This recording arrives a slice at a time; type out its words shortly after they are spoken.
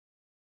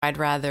I'd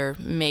rather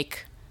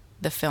make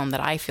the film that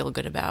I feel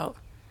good about,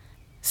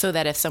 so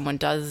that if someone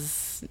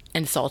does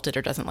insult it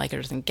or doesn't like it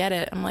or doesn't get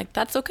it, I'm like,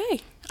 that's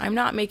okay. I'm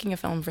not making a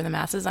film for the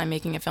masses. I'm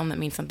making a film that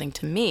means something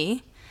to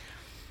me,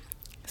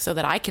 so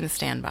that I can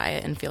stand by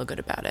it and feel good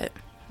about it.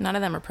 None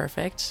of them are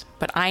perfect,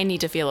 but I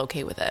need to feel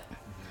okay with it,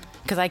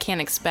 because I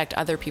can't expect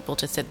other people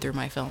to sit through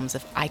my films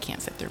if I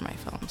can't sit through my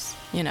films.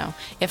 You know,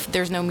 if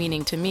there's no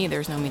meaning to me,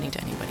 there's no meaning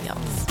to anybody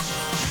else.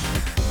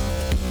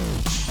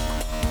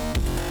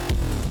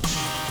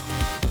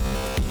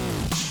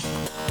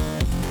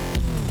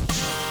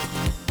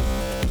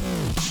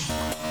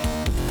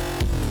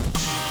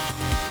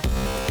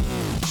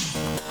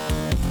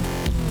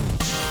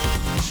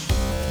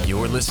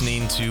 You're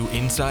listening to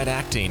Inside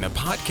Acting, a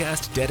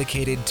podcast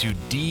dedicated to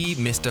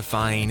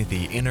demystifying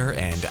the inner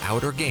and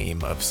outer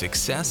game of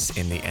success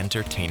in the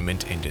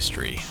entertainment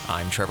industry.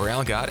 I'm Trevor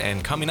Algatt,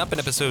 and coming up in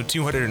episode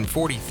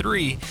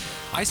 243,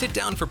 I sit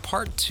down for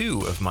part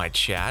 2 of my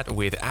chat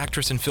with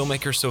actress and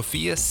filmmaker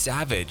Sofia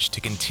Savage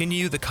to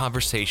continue the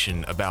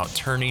conversation about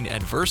turning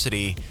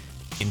adversity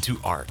into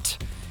art.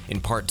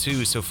 In part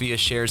 2, Sofia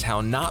shares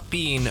how not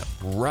being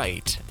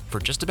right for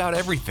just about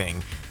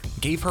everything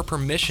gave her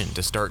permission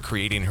to start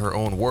creating her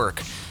own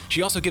work.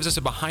 She also gives us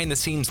a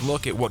behind-the-scenes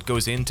look at what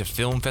goes into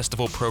film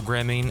festival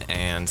programming,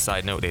 and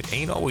side note, it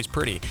ain't always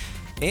pretty.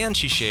 And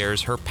she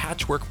shares her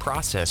patchwork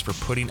process for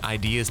putting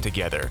ideas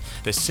together,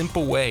 the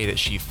simple way that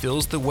she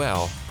fills the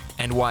well,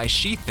 and why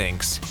she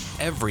thinks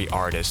every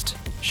artist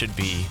should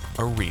be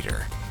a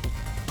reader.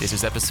 This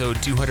is episode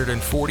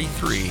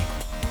 243.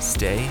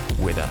 Stay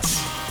with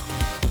us.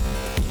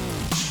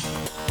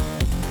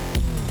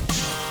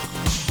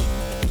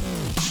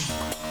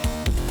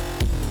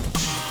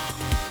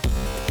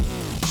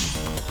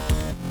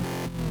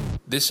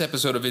 This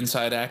episode of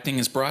Inside Acting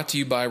is brought to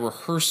you by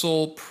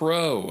Rehearsal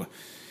Pro,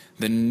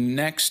 the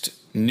next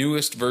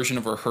newest version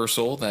of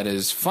Rehearsal that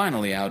is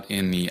finally out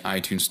in the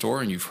iTunes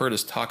Store, and you've heard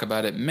us talk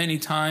about it many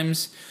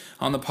times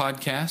on the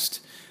podcast.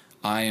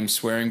 I am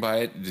swearing by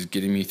it. It is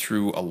getting me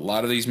through a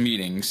lot of these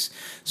meetings.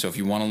 So if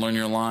you want to learn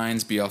your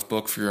lines, be off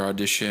book for your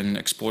audition,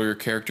 explore your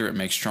character, and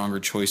make stronger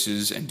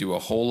choices, and do a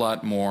whole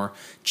lot more,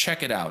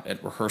 check it out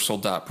at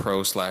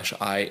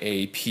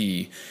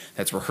rehearsal.pro/IAP.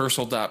 That's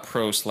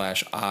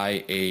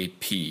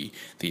rehearsal.pro/IAP,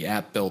 the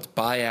app built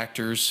by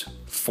actors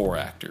for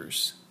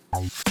actors.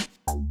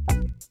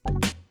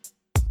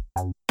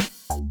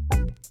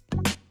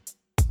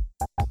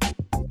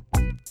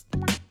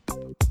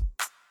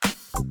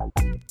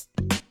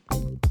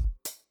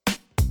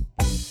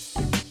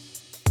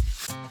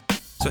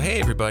 So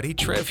hey everybody,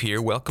 Trev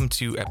here. Welcome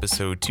to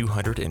episode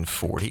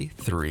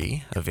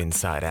 243 of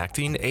Inside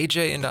Acting.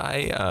 AJ and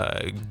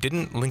I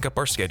didn't link up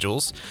our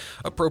schedules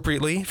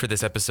appropriately for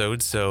this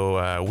episode,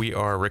 so we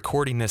are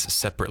recording this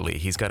separately.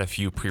 He's got a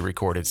few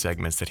pre-recorded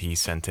segments that he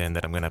sent in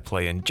that I'm going to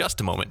play in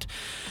just a moment.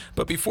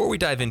 But before we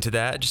dive into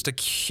that, just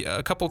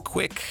a couple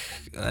quick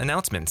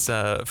announcements.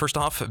 First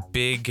off,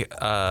 big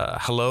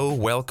hello,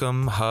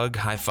 welcome, hug,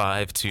 high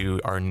five to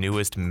our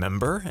newest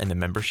member in the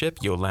membership,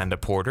 Yolanda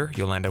Porter.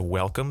 Yolanda,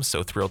 welcome.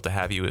 So thrilled to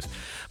have you as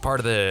part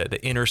of the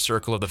inner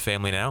circle of the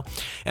family now.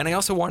 And I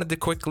also wanted to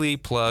quickly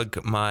plug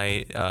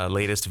my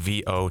latest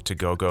VO to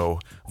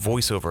Go-Go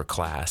voiceover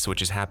class,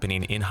 which is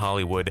happening in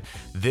Hollywood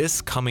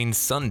this coming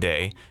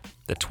Sunday,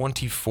 the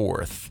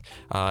 24th.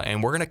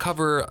 And we're going to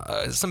cover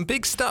some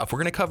big stuff. We're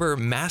going to cover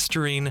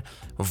mastering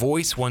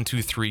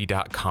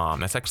voice123.com.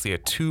 That's actually a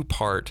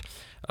 2-part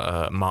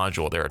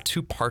module. There are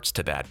 2 parts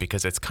to that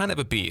because it's kind of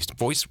a beast.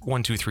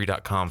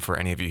 Voice123.com, for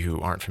any of you who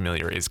aren't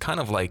familiar, is kind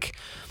of like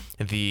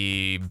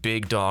the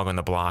big dog on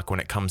the block when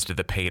it comes to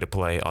the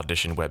pay-to-play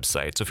audition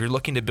website. So if you're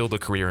looking to build a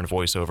career in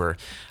voiceover,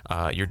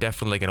 you're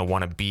definitely going to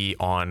want to be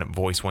on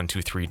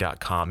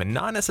voice123.com and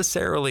not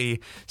necessarily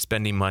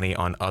spending money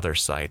on other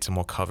sites. And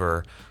we'll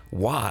cover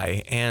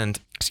why and,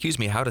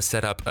 how to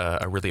set up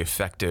a really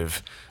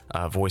effective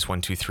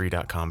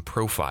voice123.com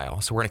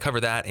profile. So we're going to cover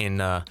that in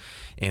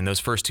those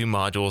first 2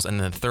 modules, and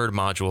then the third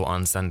module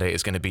on Sunday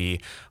is going to be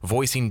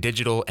voicing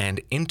digital and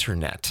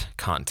internet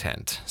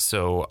content.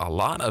 So a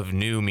lot of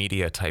new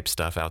media type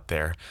stuff out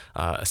there,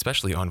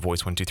 especially on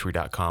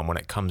voice123.com when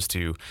it comes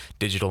to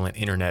digital and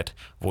internet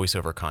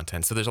voiceover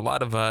content. So there's a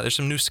lot of there's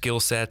some new skill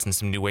sets and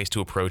some new ways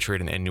to approach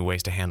it, and new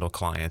ways to handle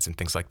clients and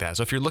things like that.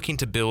 So if you're looking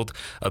to build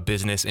a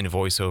business in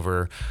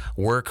voiceover,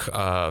 work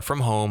from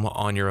home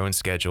on your own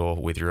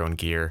schedule with your own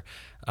gear,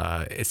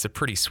 it's a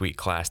pretty sweet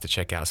class to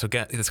check out. So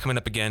it's coming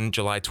up again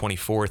July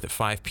 24th at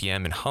 5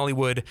 p.m. in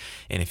Hollywood.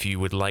 And if you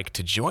would like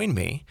to join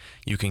me,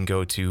 you can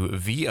go to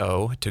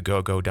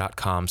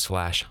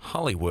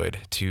votogogo.com/Hollywood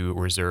to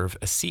reserve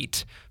a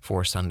seat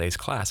for Sunday's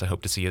class. I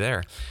hope to see you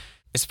there.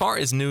 As far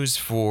as news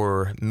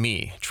for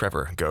me,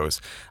 Trevor,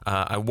 goes,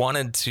 I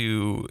wanted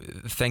to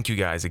thank you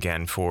guys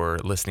again for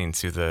listening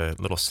to the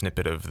little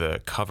snippet of the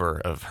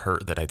cover of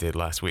Hurt that I did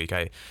last week.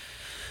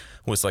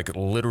 was like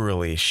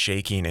literally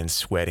shaking and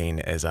sweating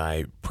as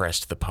I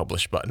pressed the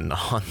publish button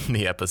on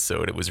the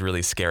episode. It was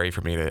really scary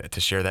for me to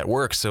share that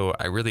work. So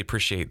I really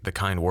appreciate the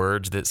kind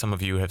words that some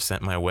of you have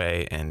sent my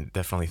way, and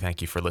definitely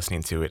thank you for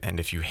listening to it. And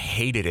if you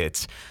hated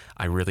it,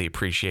 I really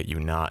appreciate you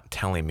not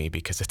telling me,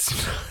 because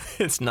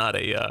it's not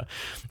a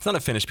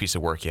finished piece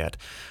of work yet.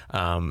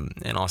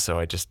 And also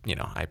I just,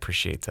 I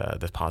appreciate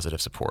the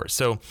positive support.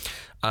 So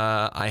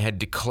I had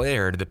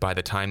declared that by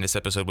the time this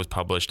episode was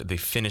published, the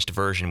finished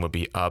version would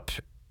be up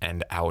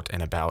and out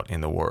and about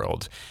in the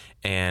world.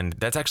 And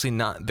that's actually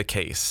not the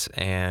case.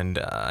 And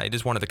I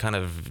just wanted to kind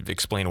of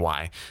explain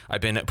why.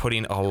 I've been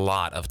putting a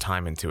lot of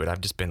time into it.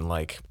 I've just been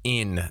like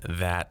in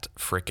that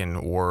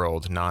freaking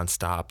world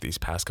nonstop these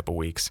past couple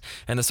weeks.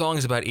 And the song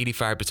is about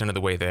 85% of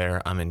the way there.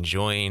 I'm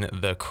enjoying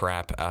the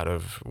crap out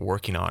of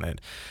working on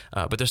it.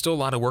 But there's still a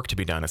lot of work to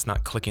be done. It's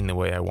not clicking the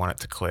way I want it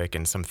to click,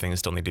 and some things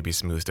still need to be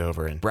smoothed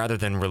over. And rather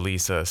than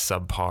release a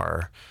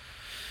subpar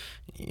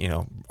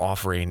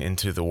offering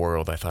into the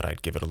world, I thought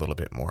I'd give it a little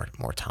bit more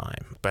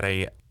time. But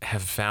I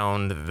have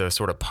found the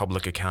sort of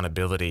public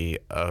accountability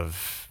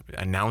of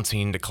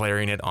announcing,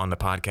 declaring it on the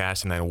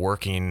podcast, and then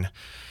working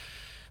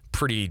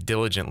pretty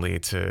diligently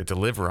to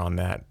deliver on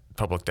that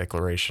public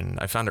declaration.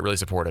 I found it really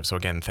supportive. So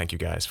again, thank you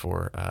guys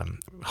for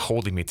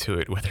holding me to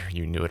it, whether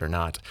you knew it or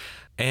not.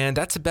 And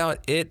that's about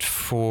it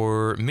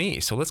for me.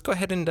 So let's go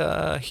ahead and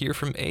hear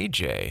from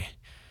AJ.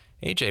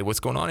 AJ, what's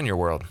going on in your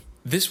world?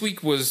 This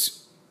week was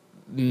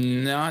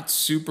not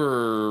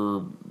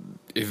super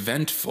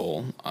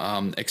eventful,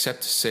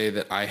 except to say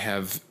that I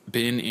have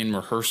been in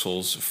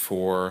rehearsals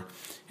for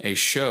a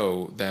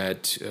show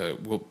that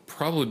will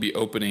probably be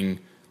opening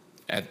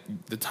at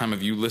the time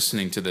of you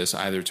listening to this,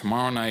 either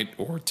tomorrow night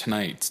or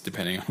tonight,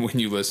 depending on when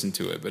you listen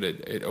to it. But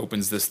it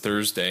opens this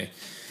Thursday.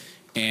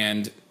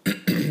 And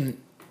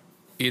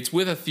it's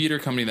with a theater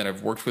company that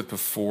I've worked with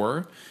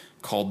before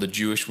called the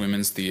Jewish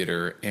Women's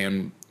Theater.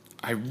 And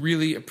I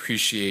really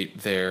appreciate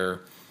their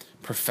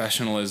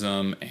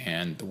professionalism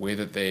and the way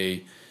that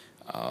they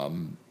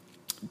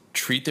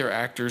treat their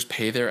actors,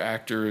 pay their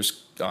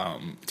actors,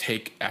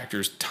 take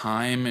actors'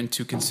 time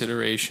into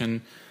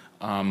consideration.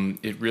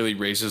 It really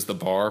raises the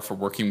bar for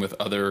working with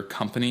other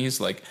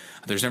companies. Like,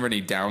 there's never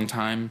any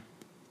downtime.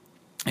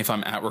 If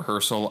I'm at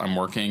rehearsal, I'm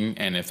working,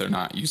 and if they're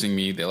not using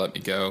me, they let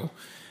me go.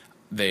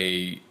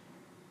 They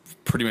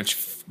pretty much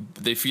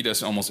they feed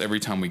us almost every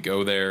time we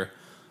go there.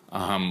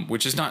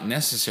 Which is not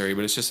necessary,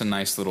 but it's just a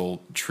nice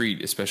little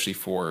treat, especially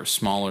for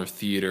smaller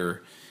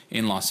theater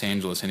in Los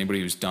Angeles. Anybody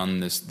who's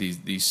done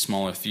these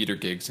smaller theater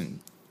gigs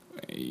in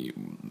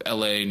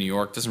LA, New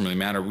York, doesn't really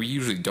matter. We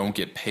usually don't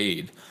get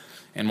paid.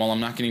 And while I'm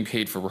not getting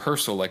paid for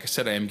rehearsal, like I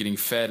said, I am getting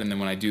fed. And then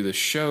when I do the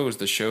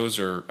shows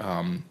are,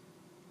 I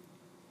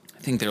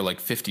think they're like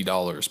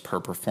 $50 per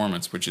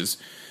performance, which is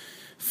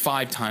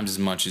 5 times as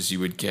much as you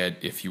would get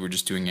if you were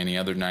just doing any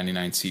other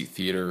 99-seat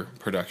theater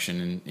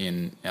production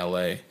in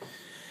LA.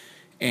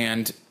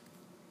 And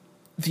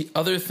the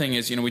other thing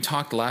is, we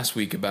talked last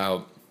week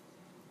about,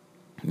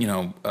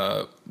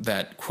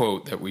 that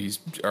quote that we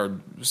are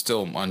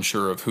still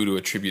unsure of who to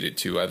attribute it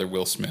to, either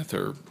Will Smith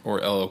or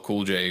LL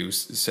Cool J, who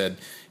said,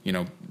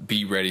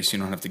 be ready so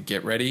you don't have to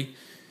get ready.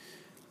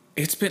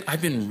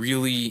 I've been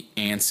really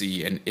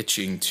antsy and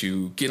itching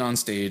to get on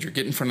stage or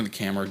get in front of the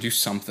camera or do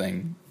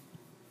something.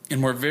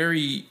 And we're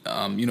very,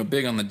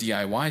 big on the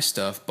DIY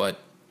stuff, but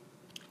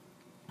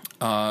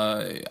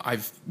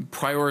I've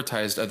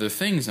prioritized other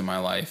things in my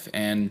life,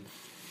 and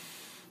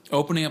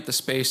opening up the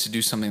space to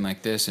do something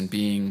like this and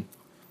being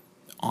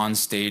on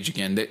stage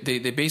again. They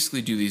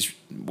basically do these,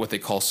 what they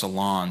call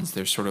salons.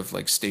 They're sort of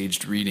like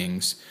staged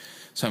readings.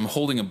 So I'm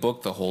holding a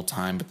book the whole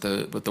time, but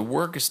the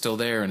work is still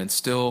there, and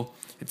it's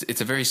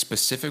a very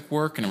specific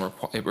work, and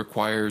it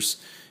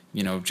requires,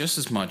 just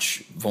as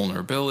much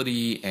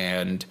vulnerability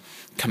and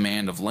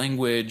command of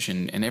language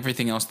and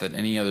everything else that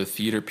any other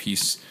theater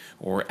piece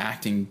or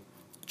acting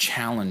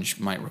challenge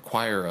might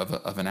require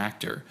of an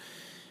actor.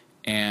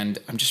 And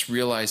I'm just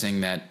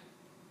realizing that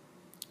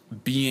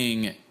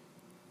being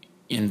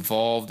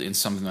involved in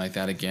something like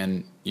that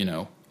again,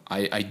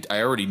 I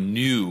already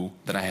knew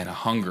that I had a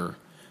hunger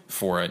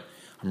for it.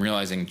 I'm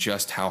realizing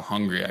just how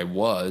hungry I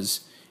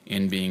was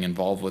in being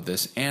involved with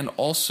this, and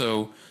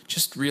also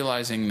just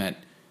realizing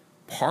that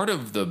part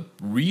of the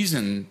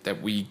reason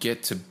that we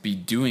get to be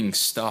doing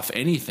stuff,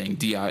 anything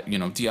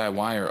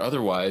DIY or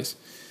otherwise,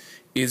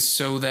 is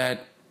so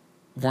that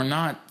we're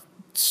not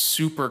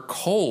super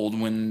cold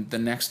when the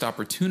next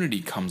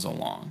opportunity comes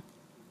along.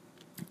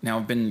 Now,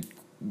 I've been,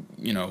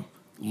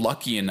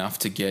 lucky enough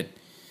to get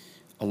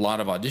a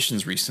lot of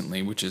auditions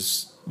recently, which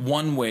is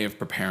one way of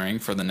preparing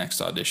for the next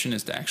audition,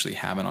 is to actually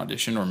have an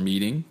audition or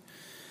meeting.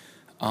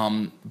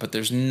 But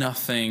there's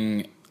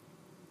nothing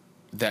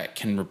that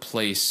can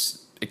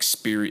replace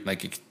experience,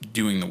 like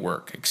doing the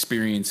work,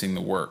 experiencing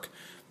the work,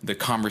 the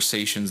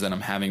conversations that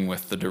I'm having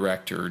with the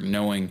director,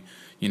 knowing,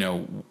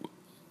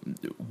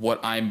 what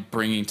I'm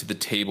bringing to the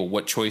table,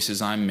 what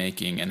choices I'm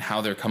making, and how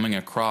they're coming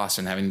across,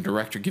 and having the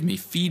director give me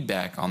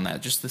feedback on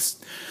that. Just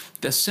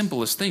the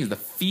simplest things, the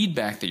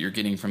feedback that you're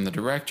getting from the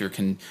director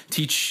can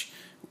teach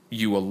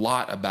you a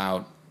lot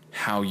about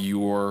how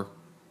you're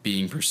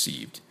being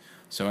perceived.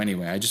 So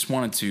anyway, I just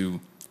wanted to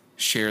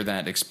share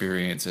that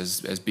experience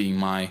as being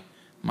my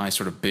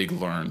sort of big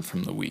learn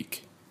from the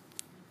week.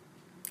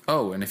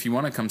 Oh, and if you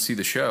want to come see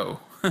the show,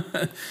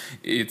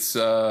 it's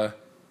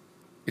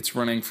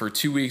running for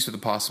 2 weeks with a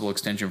possible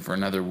extension for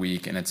another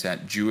week, and it's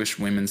at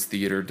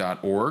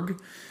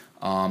jewishwomenstheater.org.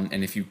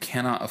 And if you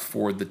cannot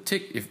afford the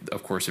ticket,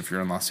 of course, if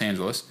you're in Los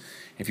Angeles,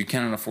 if you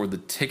cannot afford the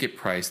ticket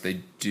price,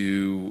 they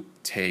do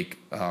take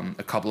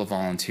a couple of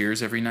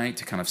volunteers every night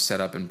to kind of set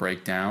up and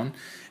break down,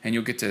 and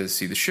you'll get to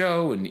see the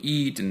show and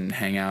eat and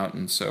hang out,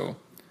 and so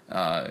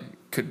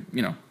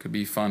could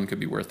be fun, could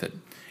be worth it.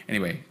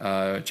 Anyway,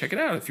 check it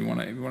out if you want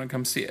to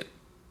come see it.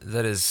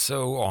 That is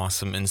so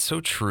awesome and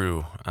so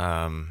true.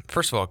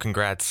 First of all,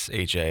 congrats,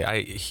 AJ.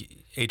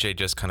 AJ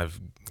just kind of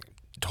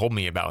told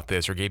me about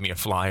this or gave me a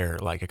flyer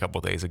like a couple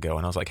of days ago,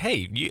 and I was like,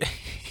 hey,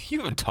 you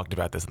haven't talked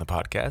about this in the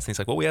podcast. And he's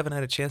like, well, we haven't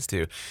had a chance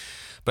to.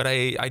 But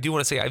I do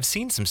want to say I've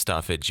seen some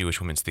stuff at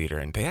Jewish Women's Theater,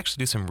 and they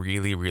actually do some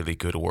really, really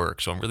good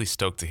work. So I'm really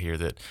stoked to hear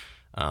that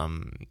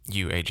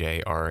you,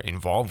 AJ, are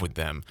involved with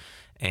them.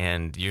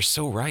 And you're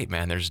so right,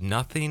 man. There's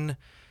nothing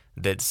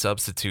that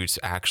substitutes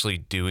actually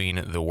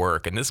doing the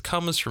work. And this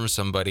comes from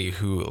somebody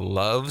who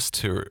loves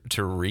to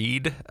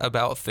read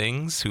about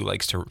things, who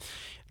likes to,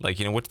 like,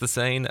 what's the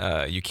saying?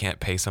 You can't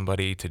pay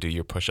somebody to do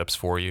your push-ups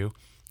for you.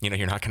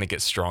 You're not going to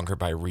get stronger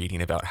by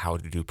reading about how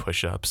to do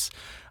push-ups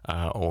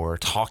or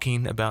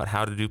talking about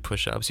how to do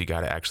push-ups. You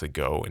got to actually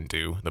go and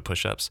do the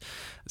push-ups.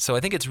 So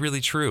I think it's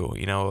really true.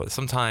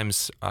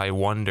 Sometimes I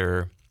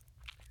wonder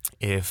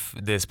if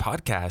this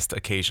podcast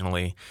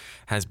occasionally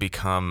has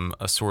become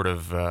a sort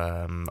of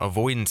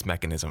avoidance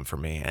mechanism for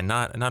me, and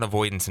not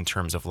avoidance in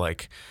terms of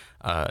like,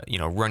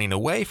 running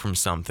away from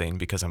something,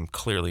 because I'm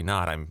clearly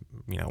not.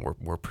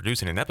 We're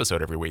producing an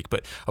episode every week,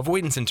 but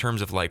avoidance in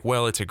terms of like,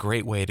 well, it's a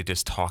great way to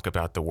just talk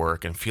about the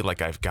work and feel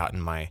like I've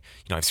gotten I've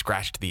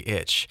scratched the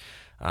itch.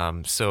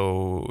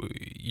 So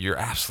you're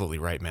absolutely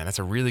right, man. That's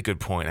a really good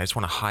point. I just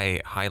want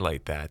to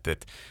highlight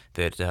that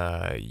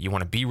you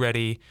want to be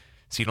ready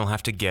so you don't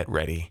have to get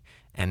ready.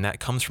 And that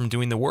comes from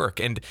doing the work.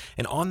 And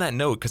on that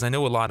note, because I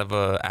know a lot of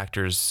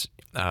actors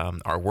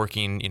are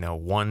working,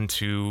 1,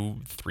 2,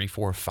 3,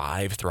 4,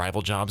 5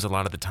 Thrival jobs a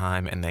lot of the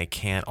time, and they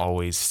can't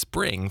always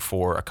spring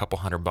for a couple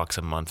 $100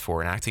 a month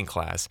for an acting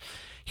class.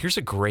 Here's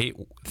a great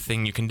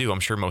thing you can do. I'm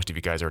sure most of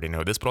you guys already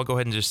know this, but I'll go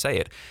ahead and just say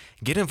it.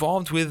 Get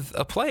involved with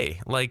a play,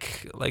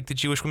 like the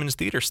Jewish Women's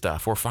Theater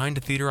stuff, or find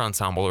a theater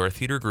ensemble or a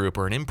theater group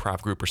or an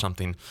improv group or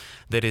something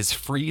that is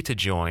free to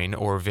join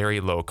or very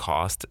low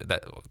cost.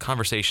 That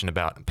conversation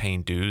about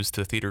paying dues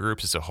to theater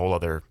groups is a whole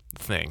other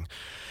thing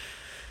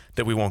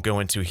that we won't go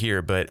into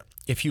here. But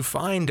if you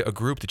find a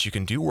group that you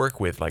can do work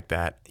with like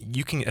that,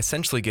 you can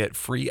essentially get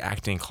free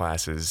acting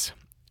classes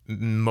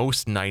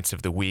most nights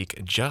of the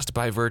week just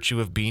by virtue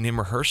of being in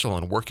rehearsal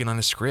and working on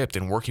a script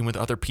and working with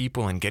other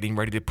people and getting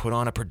ready to put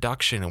on a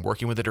production and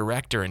working with a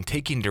director and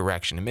taking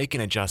direction and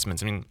making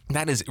adjustments. I mean,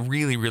 that is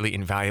really, really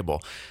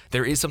invaluable.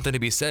 There is something to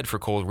be said for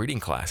cold reading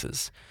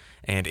classes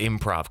and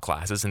improv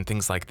classes and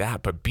things like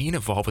that, but being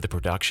involved with the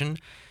production,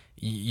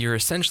 you're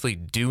essentially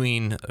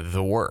doing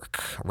the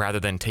work rather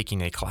than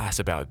taking a class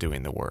about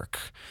doing the work.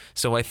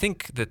 So I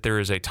think that there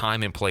is a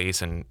time and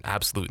place and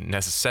absolute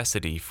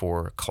necessity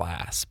for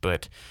class,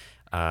 but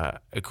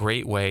a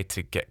great way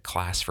to get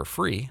class for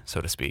free,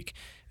 so to speak,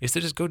 is to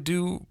just go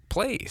do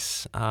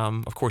plays.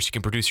 Of course, you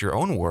can produce your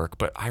own work,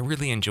 but I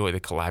really enjoy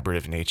the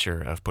collaborative nature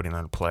of putting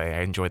on a play.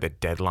 I enjoy the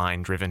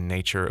deadline-driven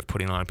nature of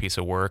putting on a piece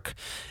of work,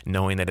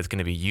 knowing that it's going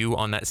to be you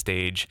on that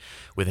stage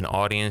with an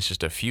audience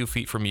just a few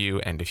feet from you,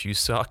 and if you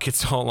suck,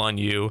 it's all on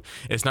you.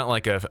 It's not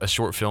like a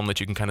short film that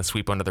you can kind of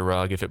sweep under the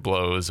rug if it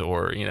blows,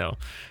 or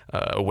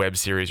a web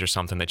series or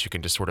something that you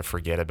can just sort of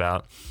forget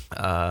about.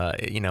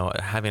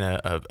 Having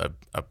a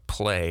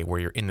play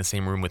where you're in the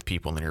same room with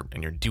people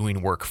and you're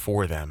doing work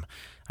for them,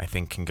 I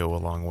think can go a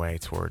long way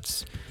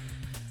towards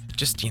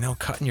just,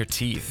 cutting your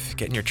teeth,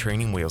 getting your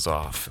training wheels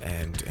off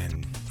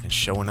and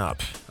showing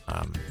up.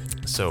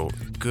 So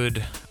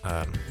good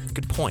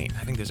point.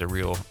 I think there's a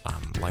real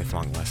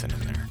lifelong lesson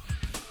in there,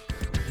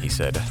 he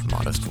said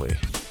modestly.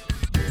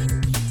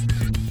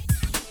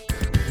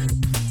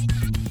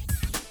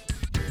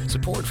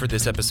 Support for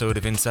this episode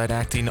of Inside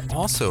Acting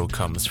also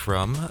comes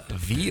from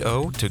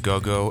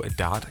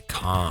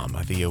vo2gogo.com,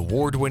 the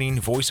award-winning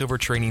voiceover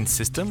training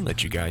system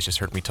that you guys just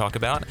heard me talk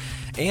about,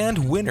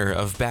 and winner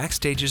of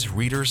Backstage's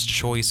Reader's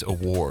Choice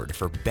Award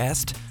for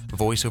Best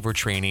Voiceover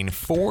Training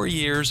 4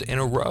 years in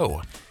a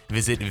row.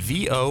 Visit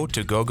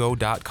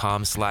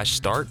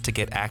vo2gogo.com/start to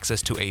get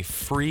access to a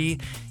free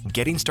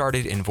Getting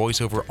Started in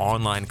Voiceover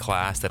online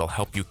class that'll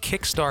help you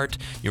kickstart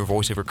your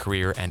voiceover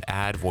career and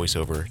add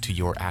voiceover to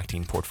your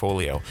acting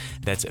portfolio.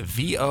 That's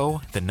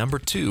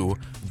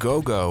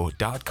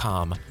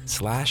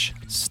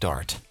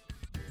vo2gogo.com/start.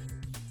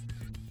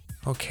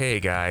 Okay,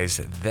 guys,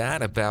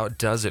 that about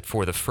does it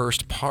for the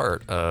first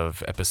part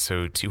of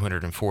episode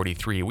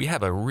 243. We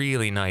have a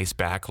really nice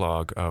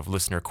backlog of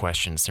listener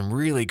questions, some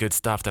really good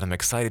stuff that I'm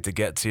excited to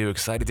get to,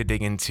 excited to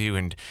dig into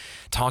and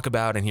talk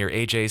about and hear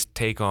AJ's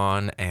take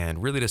on,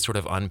 and really to sort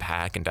of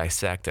unpack and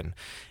dissect and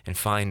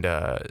find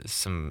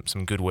some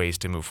good ways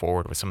to move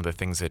forward with some of the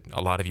things that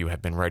a lot of you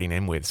have been writing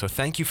in with. So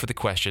thank you for the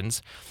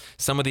questions.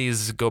 Some of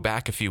these go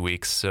back a few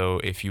weeks, so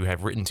if you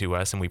have written to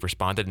us and we've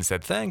responded and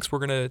said, thanks, we're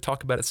going to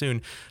talk about it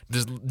soon,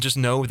 just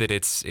know that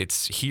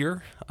it's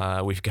here.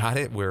 We've got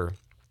it. We're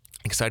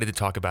excited to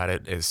talk about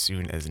it as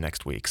soon as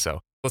next week. So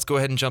let's go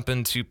ahead and jump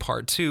into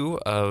part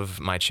 2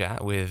 of my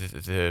chat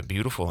with the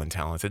beautiful and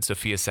talented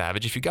Sofia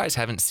Savage. If you guys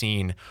haven't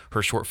seen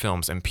her short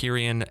films,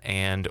 Empyrean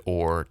and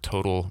or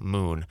Total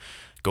Moon,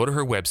 go to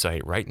her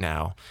website right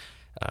now,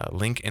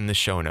 link in the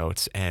show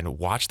notes, and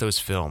watch those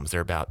films. They're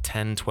about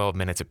 10, 12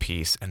 minutes a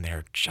piece, and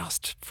they're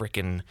just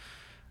freaking...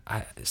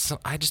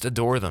 I just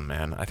adore them,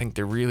 man. I think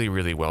they're really,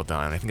 really well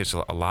done. I think there's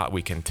a lot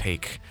we can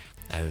take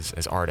as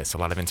artists, a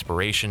lot of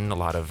inspiration, a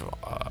lot of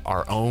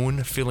our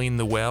own filling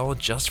the well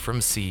just from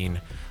seeing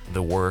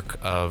the work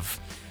of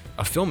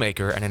a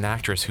filmmaker and an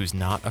actress who's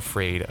not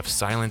afraid of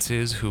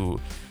silences, who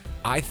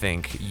I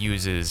think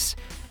uses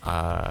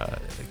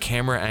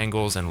camera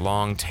angles and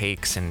long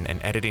takes and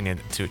editing it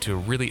to a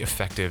really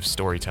effective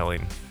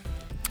storytelling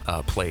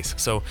place.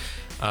 So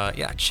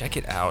yeah, check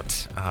it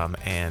out,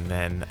 and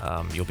then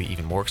you'll be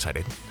even more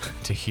excited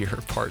to hear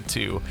part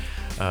 2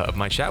 of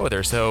my chat with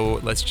her. So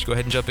let's just go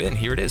ahead and jump in.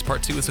 Here it is,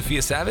 part 2 with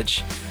Sofia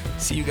Savage.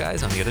 See you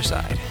guys on the other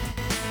side.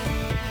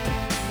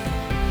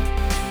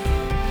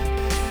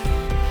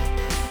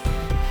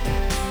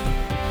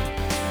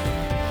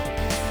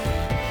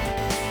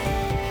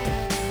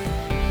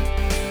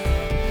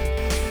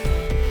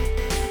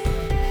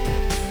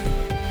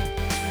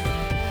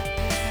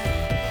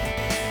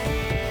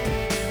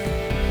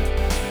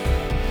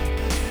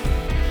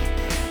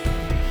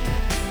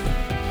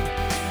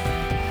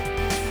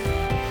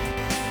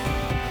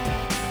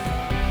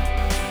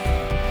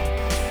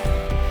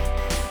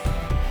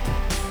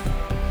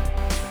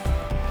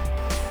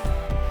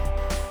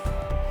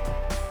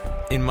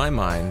 In my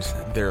mind,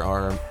 there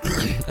are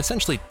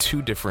essentially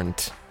 2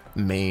 different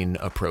main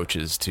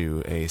approaches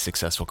to a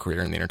successful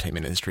career in the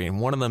entertainment industry. And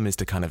one of them is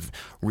to kind of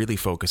really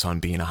focus on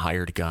being a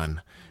hired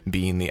gun,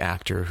 being the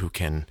actor who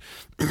can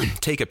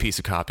take a piece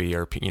of copy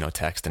or,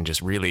 text and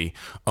just really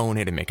own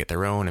it and make it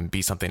their own and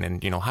be something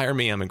and, hire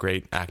me. I'm a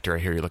great actor. I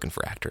hear you're looking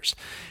for actors.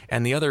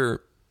 And the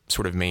other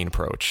sort of main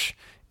approach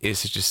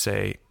is to just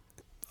say,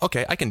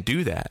 okay, I can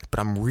do that, but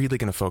I'm really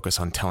going to focus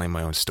on telling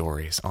my own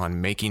stories, on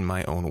making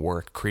my own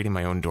work, creating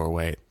my own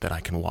doorway that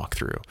I can walk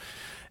through.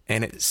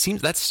 And it seems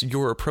that's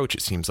your approach,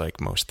 it seems like,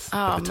 most of the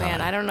time. Oh,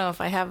 man, I don't know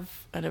if I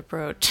have an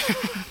approach.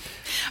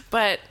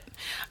 But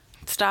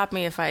stop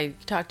me if I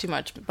talk too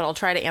much, but I'll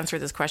try to answer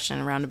this question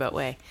in a roundabout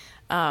way.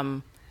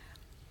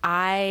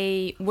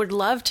 I would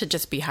love to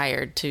just be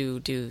hired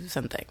to do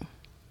something,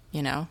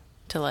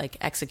 to like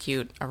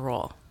execute a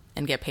role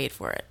and get paid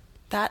for it.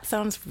 That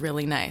sounds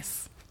really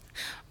nice.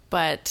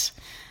 But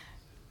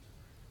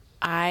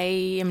I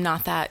am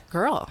not that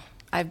girl.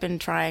 I've been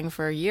trying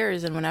for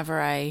years, and whenever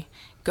I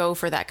go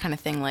for that kind of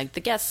thing, like the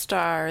guest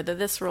star, the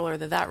this role or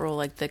the that role,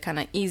 like the kind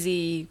of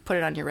easy put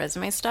it on your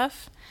resume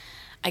stuff,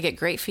 I get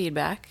great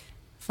feedback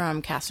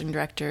from casting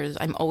directors.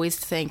 I'm always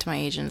saying to my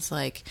agents,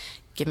 like,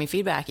 give me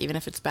feedback, even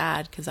if it's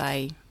bad, because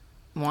I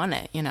want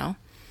it,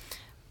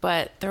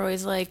 But they're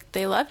always like,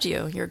 they loved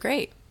you. You're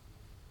great.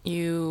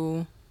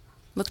 You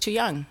look too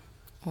young,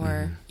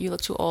 or you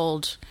look too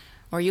old,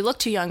 or you look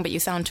too young, but you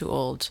sound too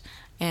old,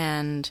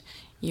 and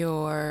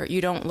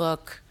you don't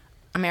look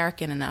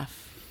American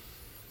enough,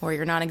 or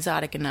you're not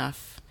exotic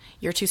enough,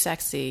 you're too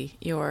sexy,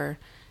 you're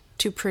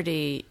too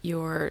pretty,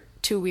 you're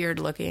too weird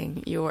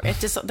looking,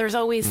 it's just, there's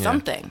always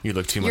something. You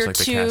look too much like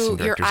the casting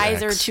director's your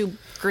eyes ex. are too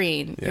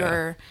green,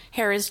 your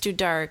hair is too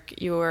dark,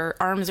 your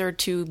arms are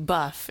too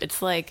buff.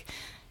 It's like,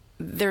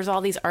 there's all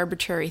these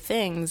arbitrary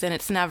things, and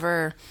it's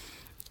never,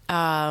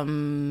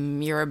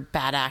 you're a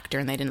bad actor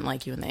and they didn't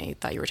like you and they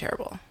thought you were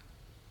terrible.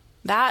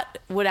 That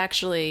would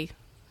actually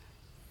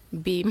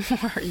be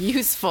more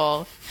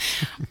useful,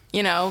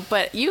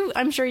 but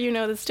I'm sure you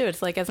know this too.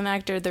 It's like, as an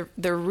actor,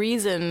 the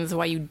reasons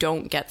why you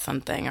don't get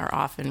something are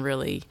often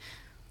really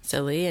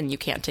silly, and you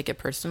can't take it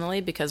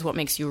personally, because what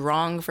makes you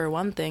wrong for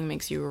one thing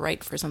makes you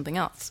right for something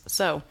else.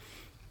 So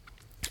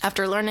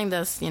after learning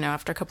this,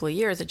 after a couple of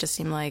years, it just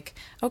seemed like,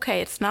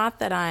 okay, it's not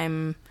that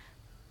I'm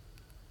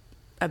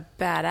a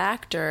bad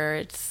actor,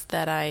 it's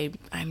that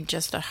I'm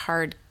just a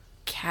hard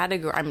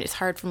category. It's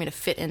hard for me to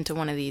fit into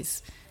one of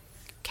these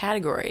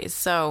categories.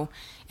 So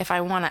if I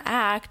want to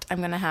act, I'm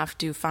going to have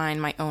to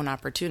find my own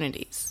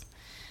opportunities.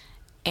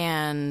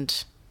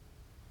 And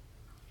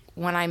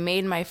when I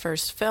made my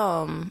first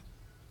film,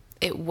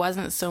 it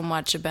wasn't so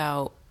much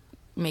about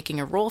making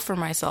a role for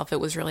myself. It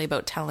was really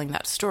about telling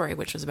that story,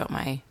 which was about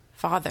my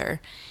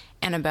father,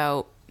 and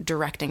about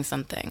directing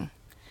something,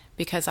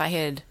 because I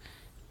had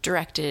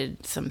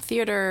directed some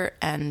theater,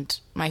 and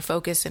my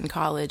focus in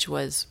college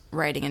was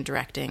writing and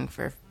directing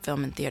for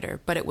film and theater,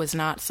 but it was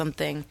not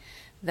something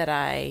that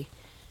I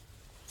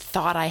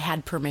thought I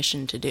had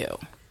permission to do.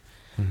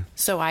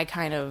 So I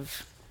kind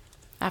of,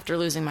 after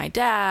losing my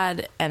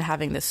dad and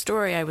having this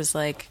story, I was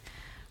like,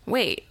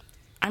 wait,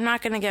 I'm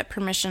not going to get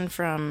permission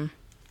from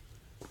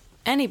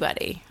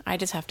anybody. I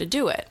just have to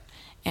do it.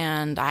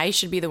 And I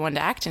should be the one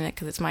to act in it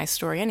because it's my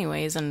story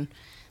anyways. And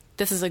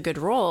this is a good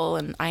role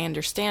and I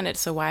understand it.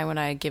 So why would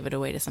I give it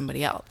away to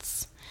somebody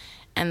else?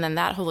 And then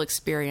that whole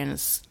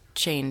experience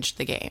changed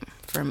the game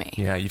for me.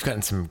 Yeah, you've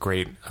gotten some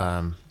great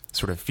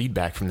sort of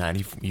feedback from that.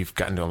 You've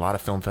gotten to a lot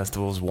of film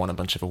festivals, won a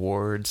bunch of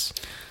awards.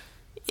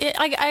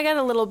 I got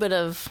a little bit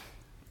of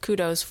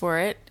kudos for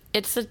it.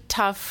 It's a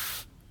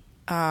tough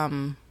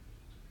thing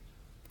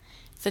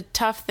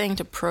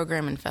to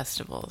program in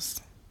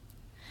festivals.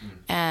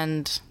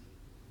 And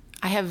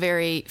I have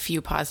very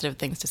few positive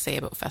things to say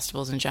about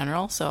festivals in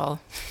general, so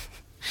I'll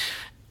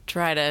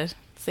try to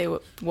say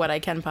what I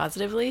can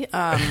positively.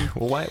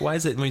 Well, why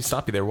is it, let me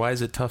stop you there, why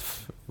is it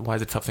tough? Why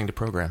is it a tough thing to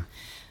program?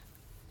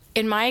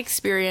 In my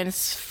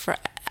experience,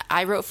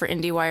 I wrote for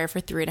IndieWire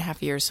for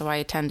 3.5 years, so I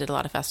attended a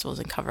lot of festivals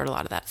and covered a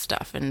lot of that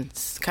stuff. And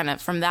it's kind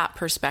of from that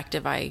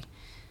perspective, I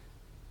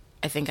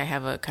think I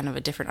have a kind of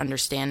a different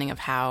understanding of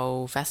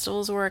how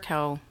festivals work,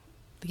 how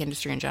the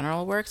industry in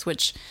general works,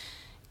 which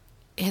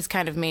has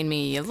kind of made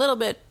me a little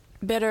bit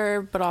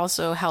bitter, but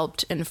also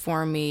helped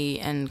inform me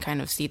and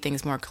kind of see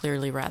things more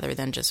clearly rather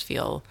than just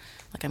feel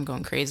like I'm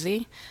going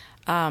crazy.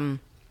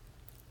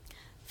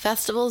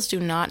 Festivals do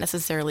not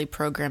necessarily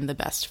program the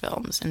best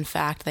films. In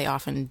fact, they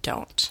often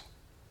don't.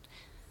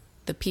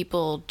 The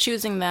people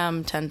choosing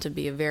them tend to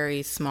be a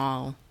very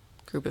small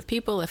group of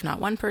people, if not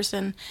one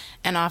person,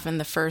 and often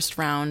the first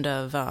round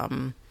of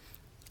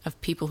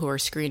people who are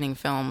screening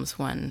films,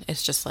 when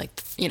it's just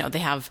like, you know, they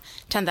have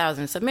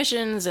 10,000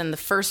 submissions, and the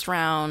first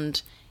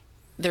round,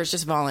 there's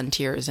just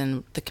volunteers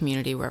in the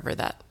community wherever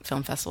that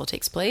film festival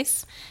takes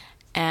place.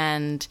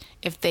 And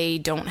if they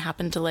don't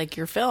happen to like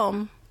your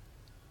film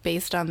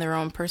based on their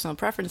own personal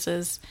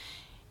preferences,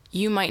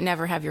 you might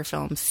never have your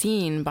film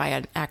seen by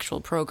an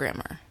actual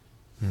programmer.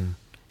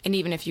 And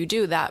even if you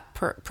do, that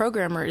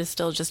programmer is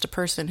still just a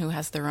person who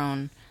has their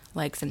own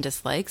likes and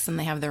dislikes, and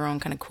they have their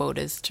own kind of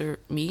quotas to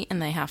meet, and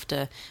they have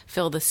to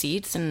fill the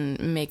seats and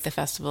make the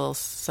festival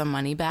some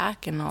money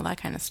back and all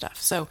that kind of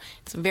stuff. So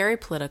it's very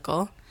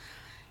political.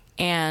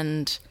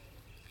 And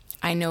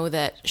I know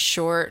that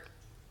short,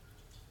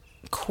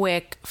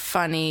 quick,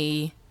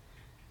 funny,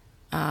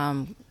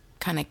 kind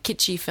of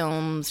kitschy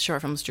films,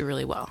 short films do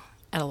really well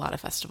at a lot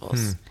of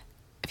festivals.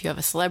 If you have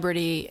a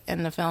celebrity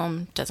in the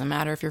film, doesn't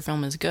matter if your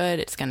film is good,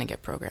 it's going to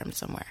get programmed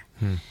somewhere.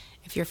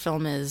 If your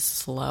film is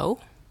slow,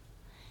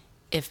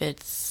 if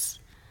it's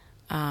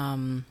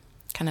kind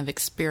of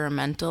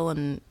experimental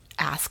and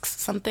asks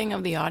something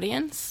of the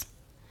audience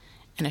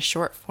in a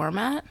short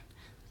format,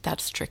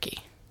 that's tricky.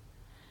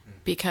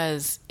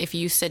 Because if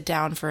you sit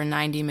down for a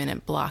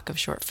 90-minute block of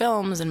short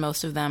films, and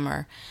most of them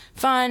are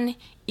fun,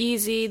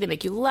 easy, they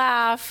make you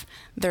laugh,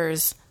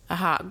 there's a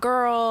hot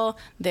girl,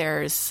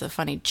 there's a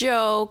funny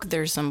joke,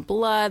 there's some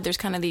blood, there's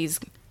kind of these,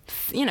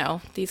 you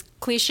know, these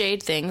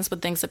cliched things,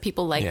 but things that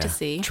people like to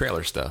see.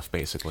 Trailer stuff,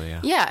 basically,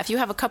 Yeah, if you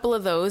have a couple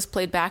of those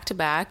played back to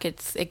back,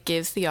 it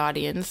gives the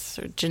audience,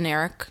 or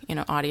generic, you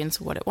know,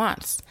 audience, what it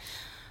wants.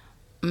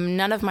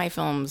 None of my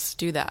films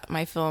do that.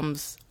 My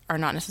films are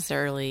not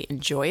necessarily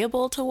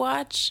enjoyable to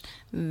watch.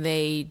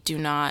 They do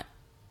not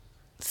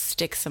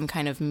stick some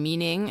kind of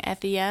meaning at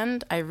the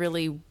end. I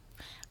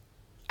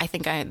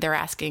think they're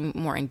asking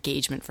more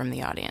engagement from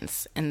the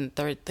audience, and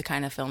they're the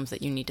kind of films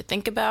that you need to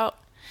think about.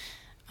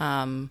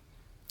 I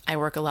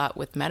work a lot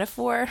with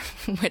metaphor,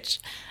 which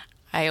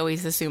I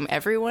always assume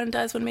everyone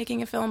does when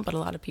making a film, but a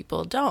lot of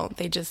people don't.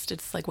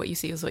 It's like what you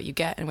see is what you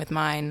get. And with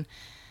mine,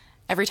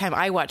 every time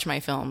I watch my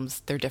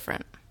films, they're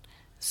different.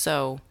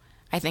 So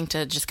I think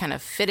to just kind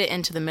of fit it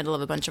into the middle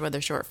of a bunch of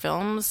other short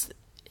films,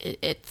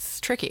 it's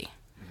tricky.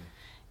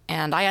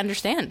 And I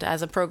understand,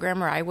 as a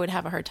programmer, I would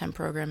have a hard time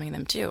programming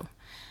them too.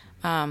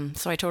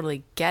 So I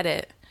totally get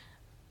it,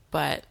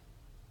 but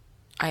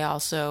I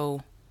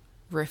also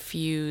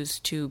refuse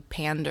to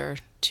pander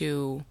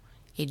to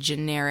a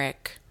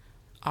generic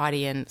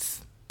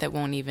audience that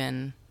won't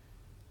even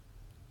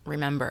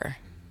remember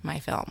my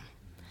film.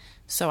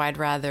 So I'd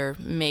rather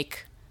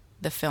make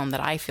the film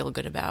that I feel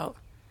good about,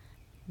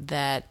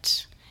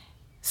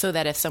 so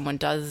that if someone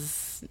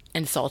does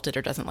insult it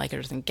or doesn't like it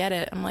or doesn't get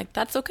it, I'm like,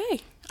 that's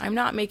okay. I'm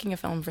not making a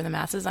film for the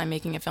masses. I'm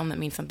making a film that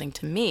means something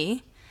to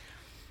me,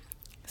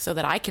 so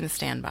that I can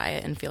stand by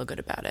it and feel good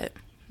about it.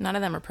 None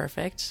of them are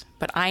perfect,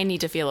 but I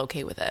need to feel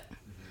okay with it.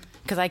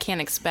 Because I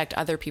can't expect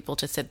other people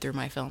to sit through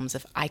my films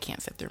if I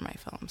can't sit through my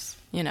films.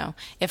 You know,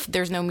 if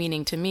there's no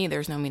meaning to me,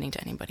 there's no meaning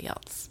to anybody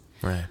else.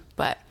 Right.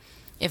 But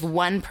if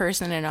one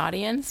person in an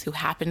audience who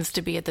happens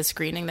to be at the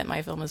screening that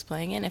my film is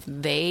playing in, if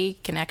they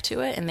connect to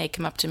it and they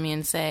come up to me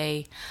and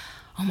say,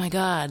 oh my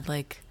God,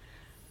 like,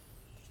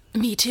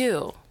 me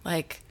too.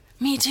 Like,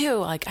 me too.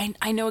 Like,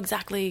 I know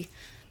exactly,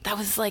 that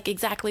was like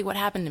exactly what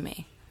happened to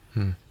me.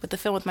 With the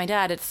film with my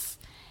dad,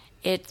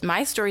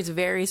 my story's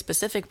very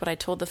specific, but I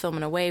told the film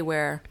in a way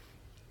where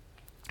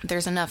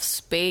there's enough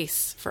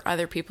space for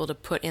other people to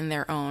put in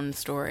their own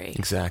story.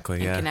 Exactly,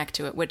 and yeah. connect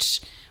to it,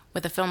 which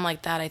with a film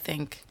like that, I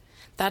think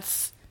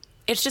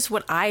it's just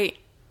what I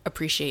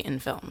appreciate in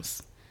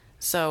films.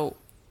 So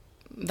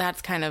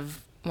that's kind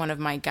of one of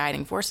my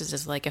guiding forces,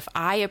 is like, if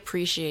I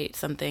appreciate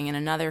something in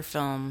another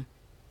film,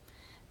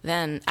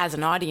 then as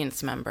an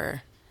audience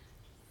member,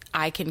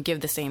 I can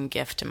give the same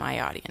gift to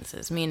my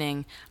audiences,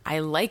 meaning I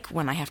like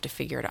when I have to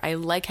figure it out. I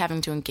like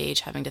having to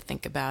engage, having to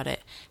think about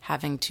it,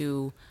 having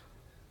to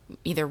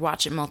either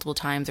watch it multiple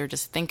times or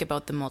just think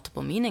about the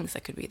multiple meanings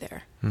that could be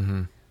there.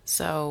 Mm-hmm.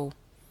 So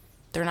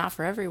they're not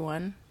for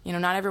everyone.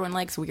 Not everyone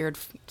likes weird,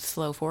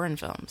 slow foreign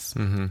films.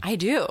 Mm-hmm. I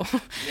do.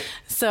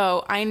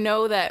 So I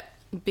know that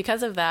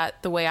because of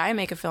that, the way I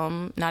make a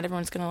film, not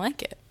everyone's going to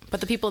like it. But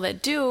the people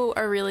that do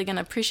are really going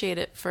to appreciate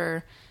it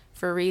for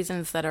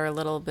reasons that are a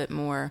little bit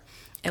more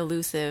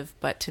elusive,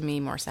 but to me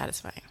more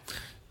satisfying.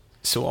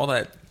 So all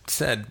that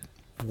said,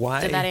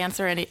 why did that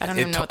answer any? I don't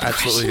even know what the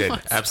absolutely question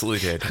did. was.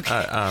 Absolutely did.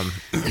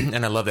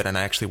 And I love that. And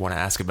I actually want to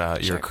ask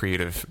about your Sure.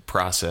 creative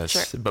process.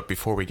 Sure. But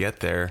before we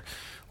get there,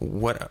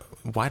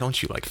 why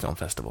don't you like film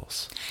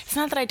festivals? It's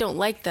not that I don't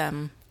like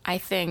them. I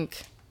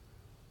think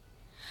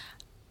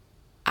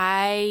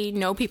I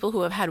know people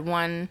who have had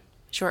one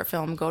short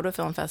film go to a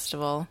film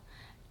festival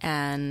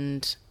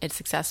and it's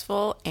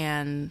successful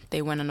and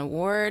they win an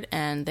award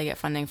and they get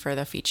funding for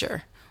their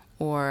feature,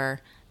 or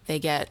they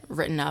get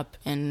written up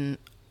in,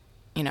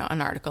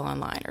 an article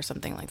online or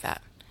something like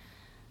that.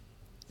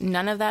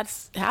 None of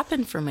that's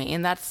happened for me,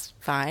 and that's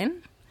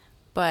fine.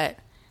 But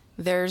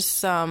there's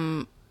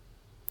some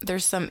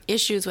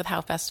issues with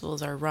how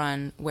festivals are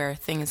run where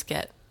things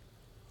get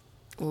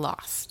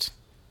lost.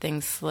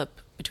 Things slip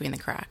between the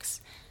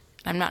cracks.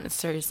 I'm not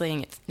necessarily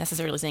saying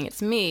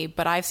it's me,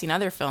 but I've seen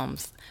other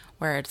films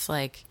where it's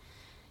like,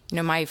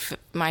 my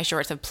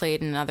shorts have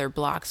played in other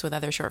blocks with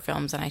other short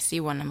films, and I see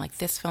one, I'm like,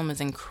 this film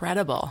is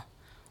incredible.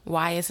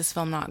 Why is this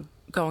film not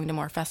going to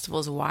more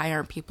festivals? Why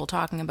aren't people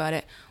talking about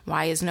it?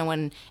 Why is no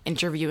one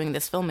interviewing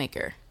this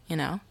filmmaker?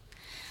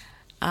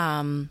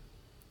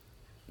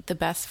 The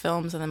best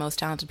films and the most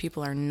talented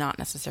people are not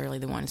necessarily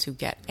the ones who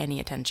get any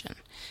attention.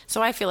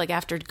 So I feel like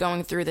after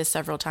going through this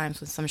several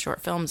times with some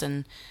short films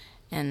and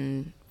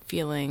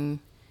feeling,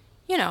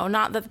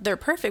 not that they're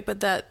perfect, but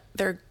that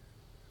they're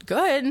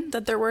good,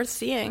 that they're worth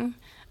seeing,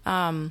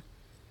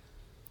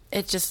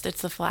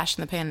 it's a flash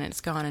in the pan and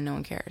it's gone and no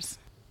one cares.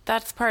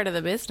 That's part of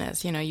the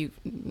business.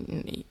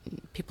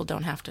 People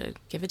don't have to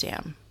give a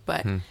damn.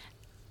 But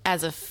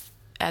as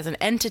an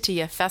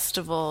entity, a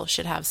festival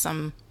should have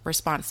some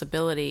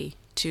responsibility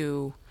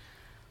to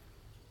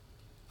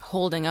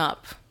holding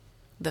up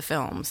the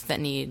films that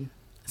need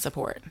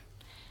support.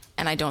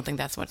 And I don't think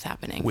that's what's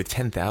happening. With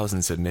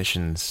 10,000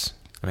 submissions,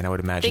 I would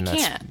imagine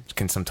that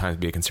can sometimes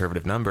be a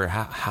conservative number.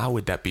 How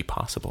would that be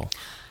possible?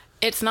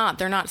 It's not.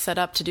 They're not set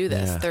up to do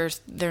this. Yeah.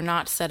 They're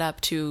not set up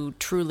to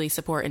truly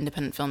support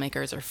independent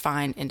filmmakers or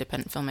find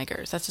independent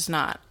filmmakers. That's just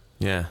not.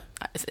 Yeah.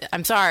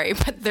 I'm sorry,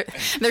 but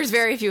there's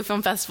very few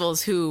film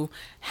festivals who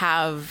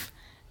have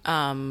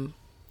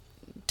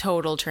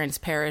total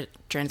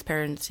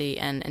transparency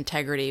and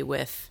integrity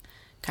with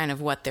kind of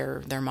what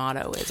their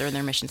motto is or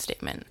their mission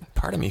statement.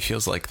 Part of me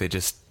feels like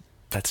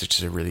that's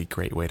just a really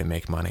great way to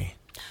make money.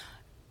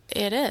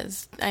 It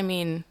is.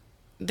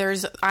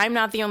 I'm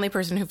not the only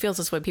person who feels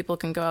this way. People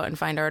can go out and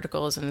find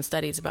articles and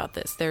studies about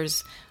this.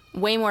 There's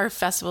way more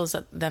festivals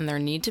than there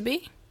need to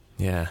be.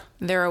 Yeah.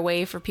 They're a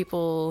way for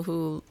people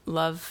who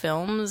love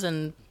films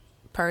and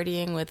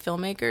partying with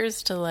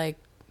filmmakers to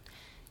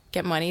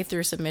get money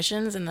through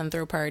submissions and then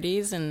throw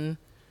parties and,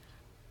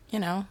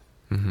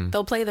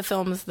 they'll play the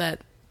films that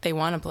they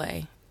want to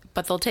play,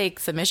 but they'll take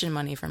submission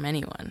money from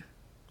anyone.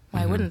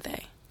 Why wouldn't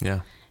they?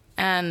 Yeah.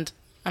 And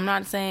I'm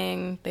not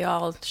saying they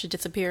all should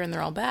disappear and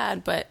they're all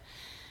bad, but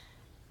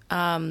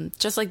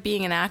just like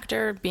being an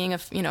actor, being an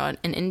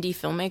indie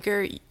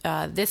filmmaker,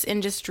 this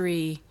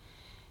industry,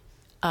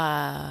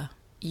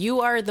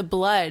 you are the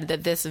blood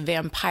that this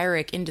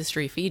vampiric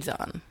industry feeds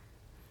on.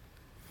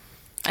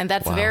 And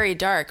that's very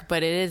dark,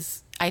 but it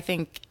is, I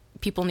think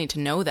people need to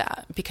know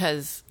that,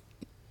 because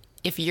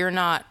if you're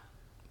not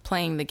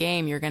playing the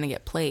game, you're going to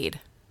get played.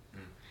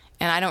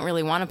 And I don't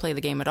really want to play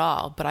the game at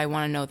all, but I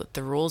want to know what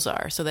the rules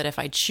are, so that if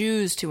I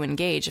choose to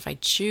engage, if I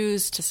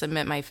choose to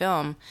submit my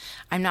film,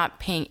 I'm not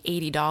paying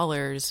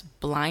 $80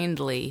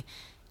 blindly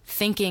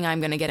thinking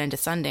I'm going to get into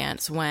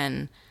Sundance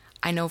when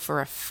I know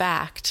for a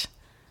fact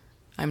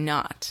I'm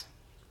not,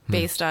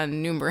 based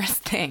on numerous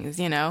things,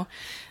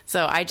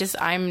 So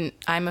I'm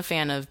a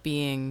fan of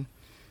being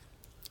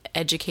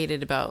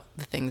educated about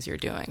the things you're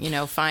doing.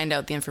 Find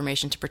out the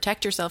information to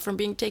protect yourself from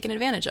being taken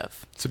advantage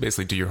of. So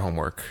basically do your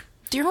homework.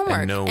 Do your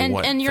homework.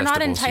 And you're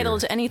not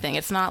entitled to to anything.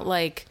 It's not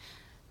like,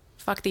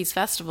 fuck these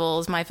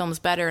festivals, my film's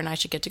better and I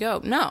should get to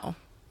go. No,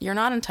 you're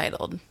not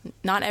entitled.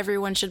 Not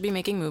everyone should be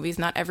making movies.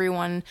 Not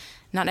everyone's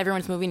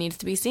movie needs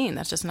to be seen.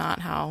 That's just not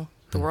how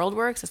the world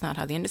works. It's not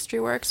how the industry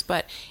works.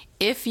 But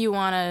if you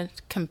want to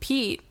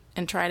compete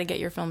and try to get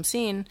your film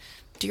seen,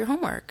 do your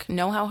homework.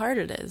 Know how hard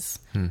it is.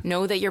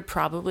 Know that you're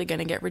probably going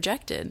to get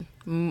rejected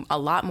a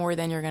lot more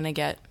than you're going to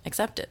get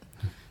accepted.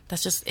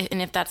 That's just,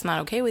 and if that's not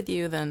okay with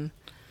you, then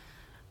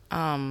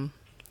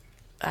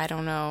I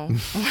don't know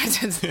what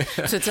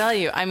to tell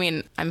you. I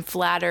mean, I'm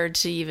flattered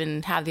to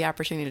even have the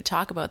opportunity to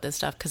talk about this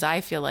stuff because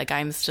I feel like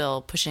I'm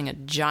still pushing a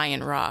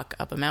giant rock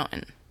up a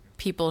mountain.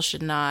 People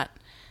should not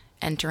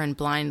enter in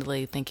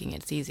blindly thinking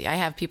it's easy. I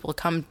have people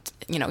come,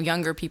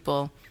 younger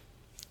people.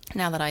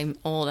 Now that I'm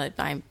old,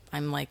 I'm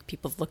like,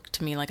 people look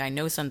to me like I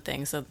know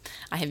something. So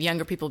I have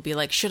younger people be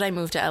like, should I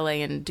move to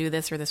LA and do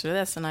this or this or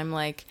this? And I'm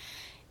like,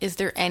 is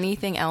there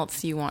anything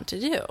else you want to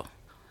do?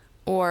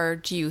 Or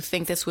do you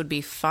think this would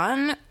be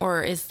fun?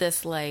 Or is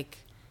this like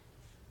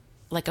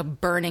a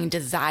burning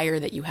desire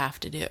that you have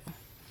to do?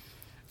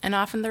 And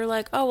often they're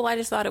like, oh, well, I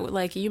just thought it would,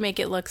 like, you make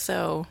it look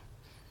so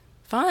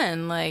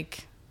fun.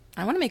 Like,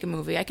 I want to make a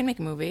movie. I can make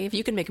a movie. If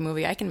you can make a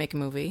movie, I can make a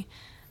movie.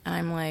 And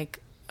I'm like,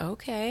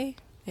 okay,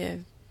 yeah,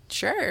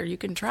 sure, you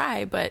can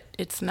try, but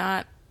it's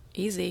not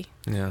easy.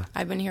 Yeah.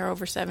 I've been here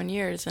over 7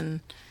 years,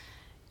 and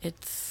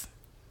it's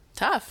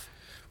tough.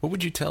 What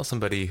would you tell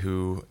somebody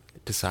who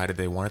decided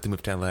they wanted to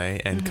move to LA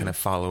and kind of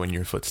follow in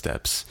your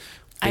footsteps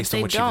based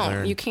on what you've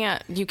learned? You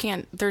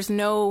can't,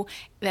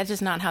 that's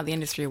just not how the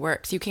industry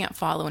works. You can't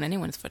follow in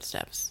anyone's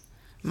footsteps.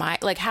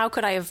 How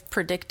could I have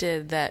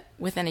predicted that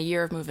within a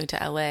year of moving to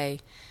LA,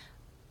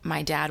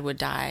 my dad would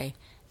die,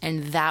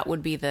 and that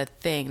would be the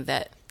thing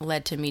that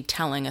led to me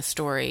telling a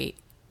story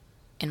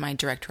in my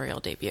directorial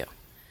debut?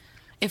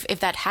 If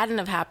that hadn't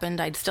have happened,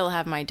 I'd still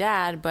have my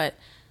dad, but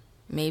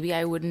maybe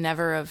I would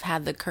never have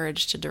had the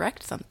courage to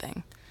direct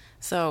something.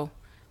 So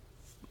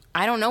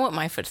I don't know what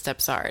my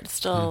footsteps are. It's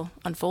still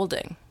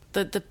unfolding.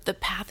 The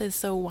path is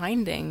so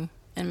winding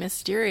and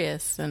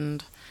mysterious,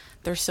 and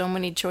there's so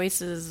many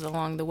choices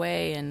along the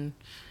way, and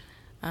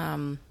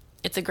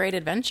it's a great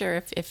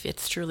adventure if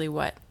it's truly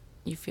what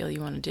you feel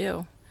you want to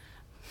do.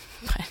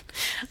 But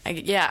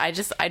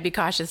I'd be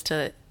cautious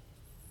to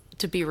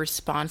be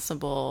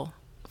responsible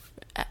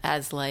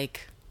as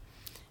like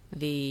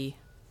the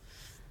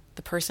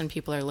person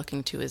people are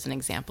looking to as an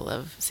example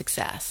of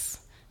success.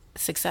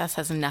 Success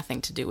has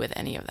nothing to do with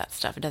any of that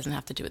stuff. It doesn't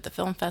have to do with the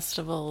film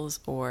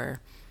festivals, or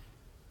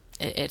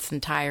it's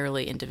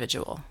entirely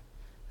individual.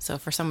 So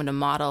for someone to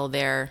model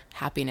their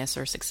happiness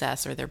or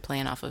success or their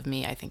plan off of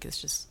me, I think is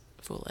just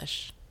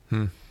foolish.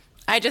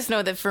 I just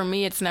know that for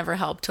me, it's never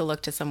helped to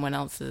look to someone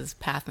else's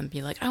path and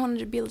be like, I wanted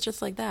to be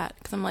just like that.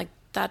 Because I'm like,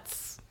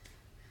 that's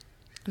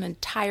an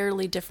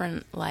entirely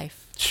different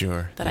life.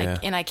 Sure.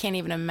 I can't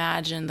even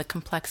imagine the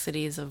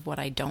complexities of what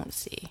I don't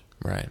see.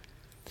 Right.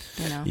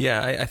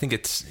 Yeah, I think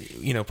it's,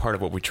 part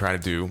of what we try to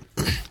do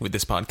with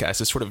this podcast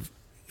is sort of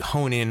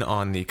hone in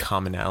on the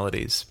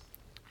commonalities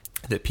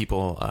that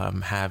people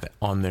have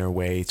on their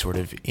way sort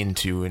of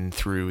into and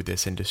through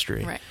this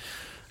industry.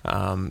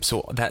 Right.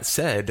 So that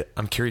said,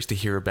 I'm curious to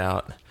hear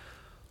about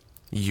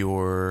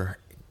your,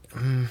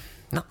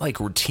 not like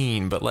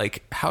routine, but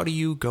like, how do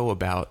you go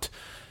about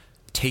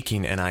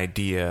taking an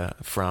idea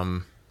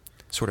from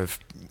sort of,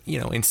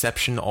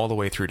 inception all the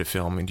way through to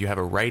film? And do you have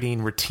a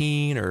writing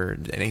routine or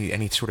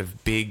any sort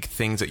of big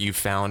things that you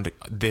found,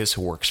 this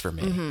works for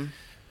me? Mm-hmm.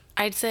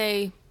 I'd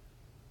say,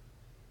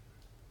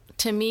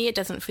 to me, it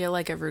doesn't feel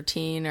like a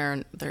routine,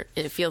 or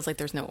it feels like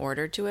there's no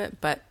order to it.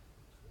 But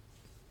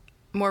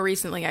more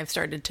recently, I've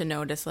started to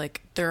notice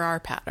like there are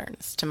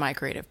patterns to my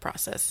creative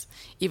process,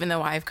 even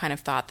though I've kind of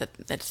thought that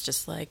it's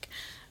just like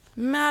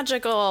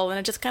magical and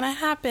it just kind of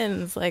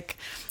happens. Like,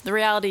 the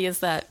reality is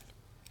that,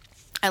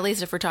 at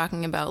least if we're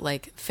talking about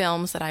like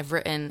films that I've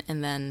written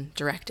and then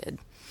directed,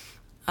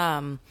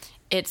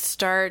 it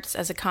starts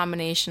as a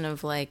combination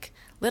of like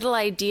little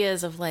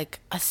ideas of like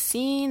a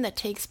scene that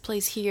takes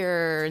place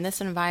here in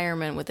this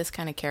environment with this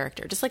kind of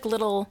character, just like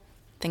little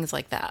things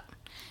like that.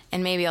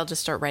 And maybe I'll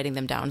just start writing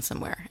them down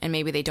somewhere, and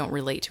maybe they don't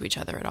relate to each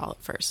other at all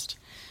at first,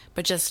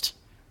 but just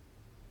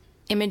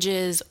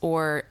images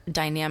or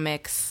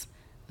dynamics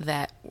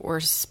that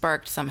were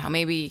sparked somehow.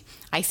 Maybe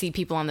I see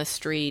people on the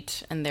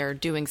street and they're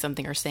doing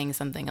something or saying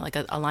something, like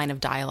a line of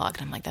dialogue,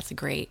 and I'm like, that's a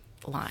great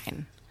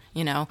line,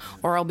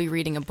 or I'll be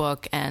reading a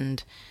book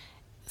and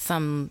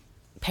some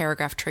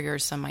paragraph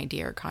triggers some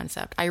idea or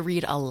concept. I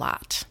read a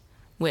lot,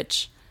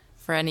 which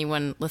for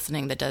anyone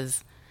listening that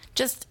does,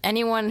 just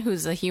anyone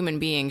who's a human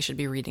being should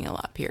be reading a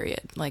lot,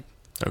 period. Like,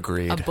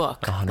 agreed. A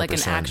book, 100%. like an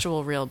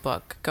actual real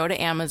book. Go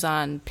to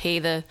Amazon, pay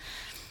the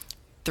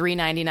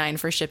 $3.99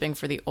 for shipping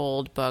for the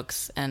old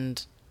books,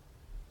 and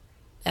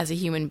as a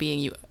human being,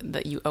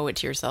 you owe it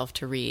to yourself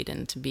to read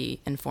and to be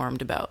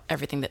informed about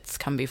everything that's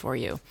come before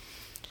you,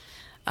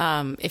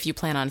 if you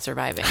plan on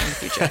surviving in the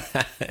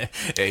future.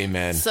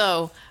 Amen.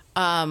 So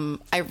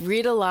I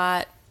read a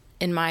lot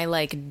in my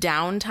like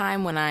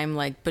downtime when I'm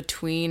like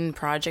between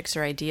projects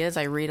or ideas.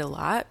 I read a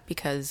lot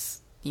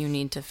because you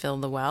need to fill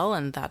the well,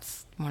 and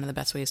that's one of the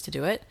best ways to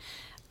do it.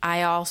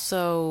 I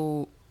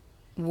also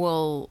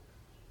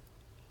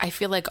I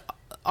feel like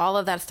all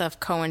of that stuff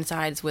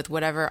coincides with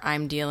whatever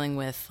I'm dealing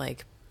with,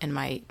 like in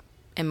my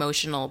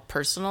emotional,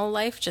 personal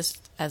life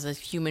just as a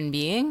human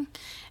being.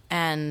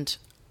 And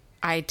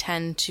I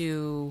tend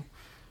to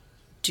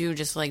do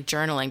just like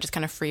journaling, just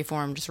kind of free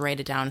form, just write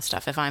it down and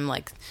stuff. If I'm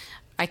like,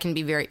 I can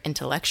be very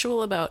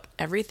intellectual about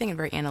everything and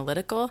very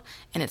analytical,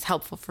 and it's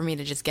helpful for me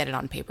to just get it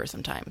on paper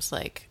sometimes.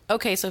 Like,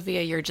 okay,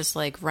 Sophia, you're just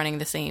like running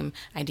the same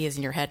ideas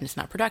in your head and it's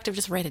not productive.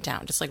 Just write it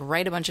down. Just like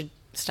write a bunch of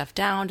stuff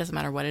down. Doesn't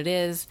matter what it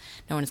is.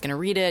 No one's going to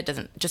read it.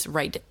 Just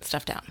write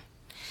stuff down.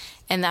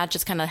 And that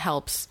just kind of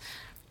helps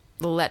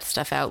let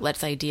stuff out,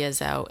 lets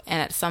ideas out.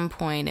 And at some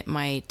point it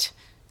might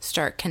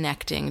start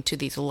connecting to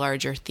these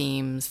larger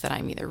themes that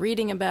I'm either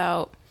reading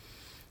about,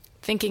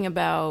 thinking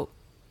about,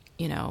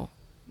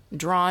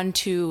 drawn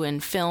to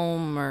in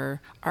film or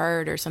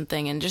art or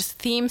something, and just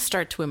themes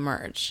start to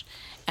emerge.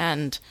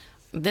 And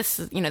this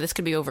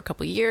could be over a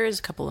couple of years,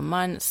 a couple of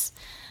months,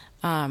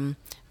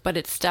 but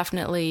it's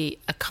definitely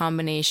a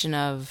combination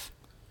of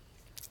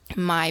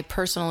my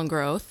personal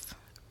growth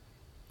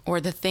or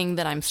the thing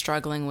that I'm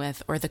struggling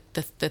with or the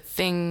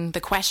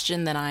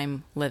question that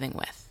I'm living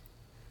with.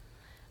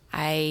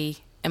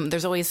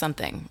 There's always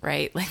something,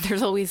 right? Like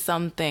there's always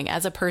something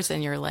as a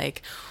person you're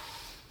like,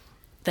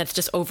 that's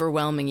just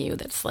overwhelming you.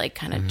 That's like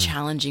kind of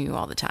challenging you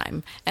all the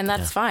time. And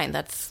that's fine.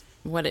 That's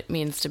what it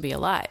means to be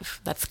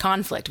alive. That's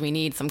conflict. We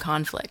need some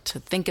conflict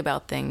to think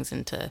about things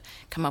and to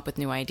come up with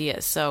new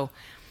ideas. So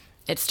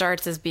it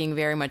starts as being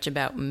very much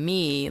about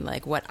me,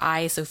 like what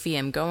I, Sophia,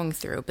 am going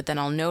through, but then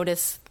I'll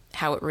notice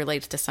how it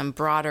relates to some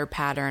broader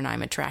pattern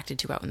I'm attracted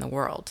to out in the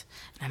world.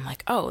 And I'm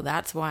like, oh,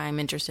 that's why I'm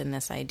interested in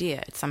this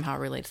idea. It somehow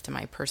relates to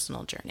my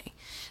personal journey.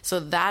 So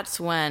that's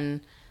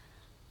when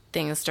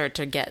things start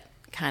to get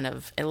kind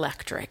of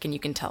electric and you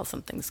can tell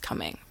something's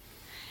coming.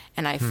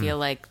 And I feel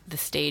like the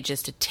stage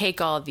is to take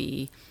all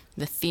the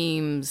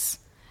themes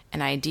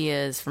and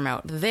ideas from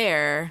out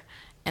there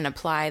and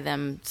apply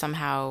them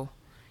somehow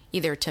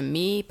either to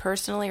me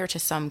personally or to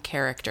some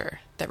character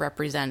that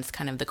represents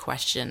kind of the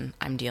question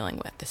I'm dealing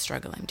with, the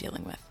struggle I'm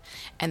dealing with.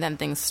 And then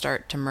things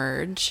start to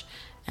merge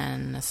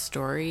and a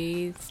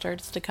story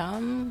starts to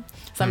come.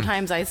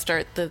 Sometimes I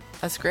start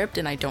a script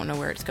and I don't know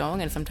where it's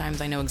going, and sometimes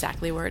I know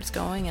exactly where it's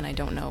going and I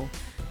don't know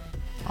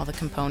all the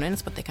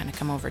components, but they kind of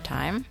come over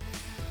time.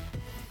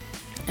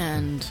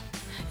 And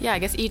yeah, I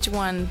guess each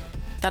one,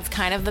 that's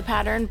kind of the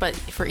pattern, but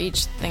for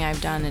each thing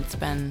I've done, it's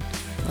been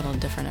a little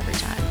different every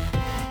time.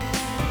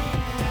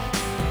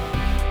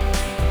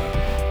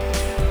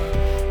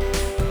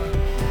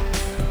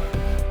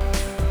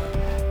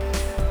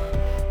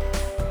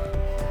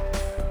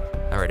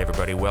 All right,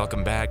 everybody,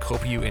 welcome back.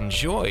 Hope you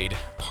enjoyed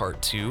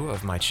part 2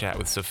 of my chat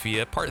with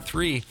Sophia. Part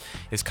 3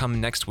 is coming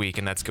next week,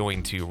 and that's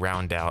going to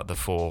round out the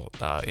full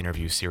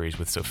interview series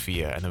with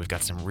Sophia. And then we've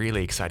got some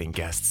really exciting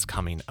guests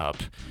coming up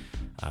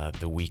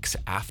the weeks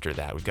after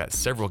that. We've got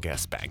several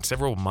guests banked,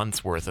 several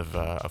months worth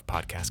of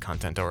podcast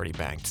content already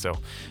banked. So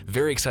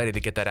very excited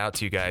to get that out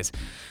to you guys.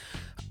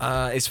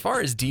 As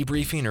far as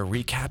debriefing or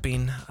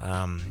recapping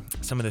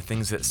some of the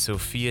things that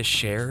Sophia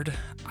shared,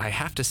 I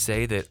have to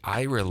say that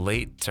I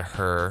relate to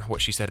her,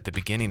 what she said at the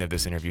beginning of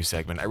this interview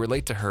segment. I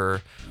relate to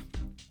her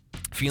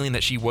feeling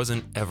that she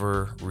wasn't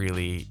ever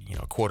really,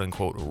 quote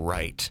unquote,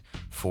 right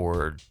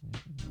for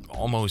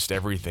almost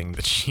everything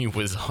that she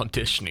was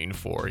auditioning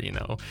for.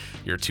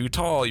 You're too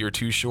tall, you're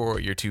too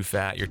short, you're too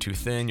fat, you're too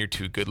thin, you're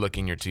too good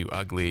looking, you're too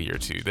ugly, you're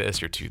too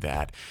this, you're too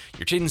that,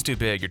 your chin's too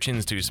big, your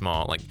chin's too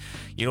small. Like,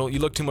 you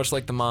look too much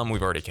like the mom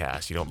we've already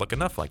cast. You don't look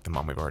enough like the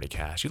mom we've already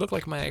cast. You look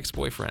like my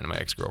ex-boyfriend, my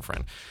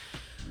ex-girlfriend.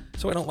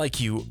 So I don't like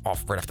you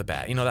right off the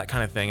bat, that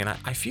kind of thing. And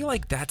I feel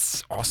like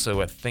that's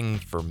also a thing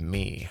for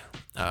me.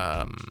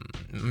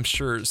 I'm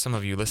sure some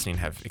of you listening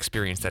have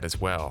experienced that as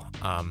well.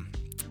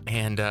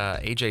 And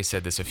AJ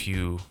said this a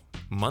few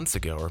months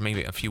ago, or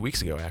maybe a few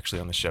weeks ago, actually,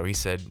 on the show. He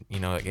said,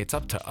 it's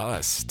up to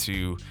us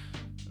to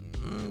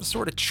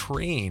sort of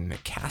train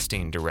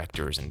casting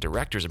directors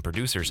and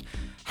producers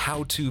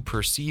how to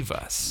perceive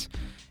us.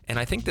 And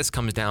I think this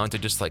comes down to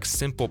just like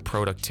simple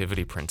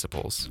productivity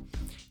principles.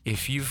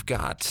 If you've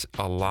got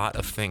a lot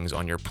of things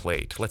on your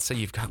plate, let's say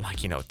you've got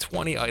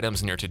 20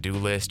 items in your to-do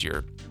list,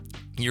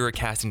 you're a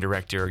casting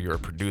director, you're a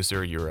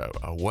producer, you're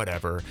a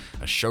whatever,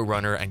 a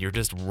showrunner, and you're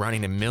just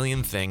running a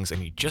million things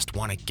and you just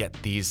want to get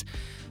these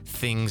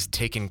things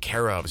taken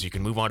care of so you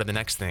can move on to the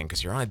next thing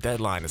because you're on a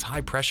deadline, it's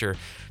high pressure.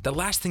 The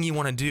last thing you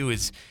want to do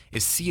is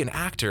see an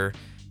actor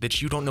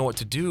that you don't know what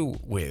to do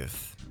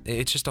with.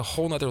 It's just a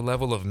whole nother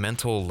level of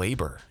mental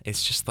labor.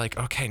 It's just like,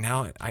 okay,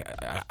 now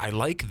I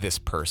like this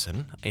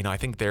person. I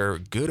think they're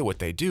good at what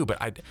they do,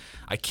 but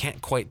I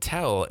can't quite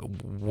tell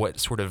what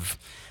sort of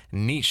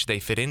niche they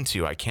fit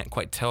into. I can't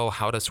quite tell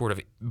how to sort of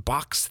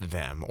box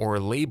them or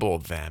label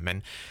them.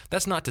 And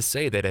that's not to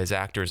say that as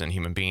actors and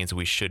human beings,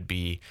 we should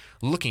be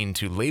looking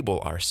to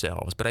label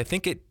ourselves. But I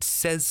think it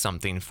says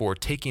something for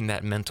taking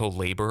that mental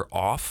labor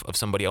off of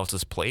somebody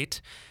else's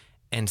plate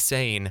and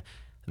saying,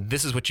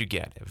 this is what you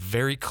get.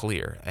 Very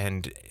clear.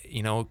 And,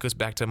 it goes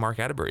back to Mark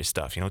Atterbury's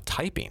stuff,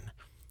 typing.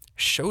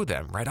 show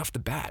them right off the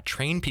bat.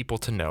 Train people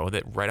to know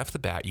that right off the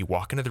bat, you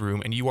walk into the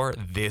room and you are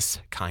this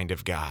kind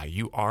of guy.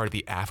 You are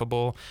the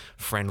affable,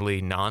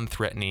 friendly,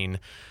 non-threatening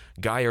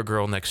guy or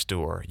girl next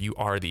door. You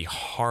are the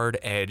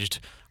hard-edged,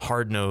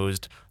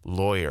 hard-nosed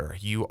lawyer.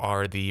 You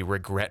are the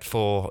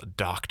regretful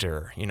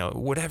doctor. You know,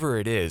 whatever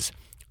it is.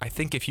 I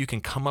think if you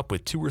can come up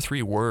with 2 or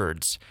 3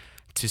 words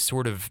to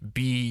sort of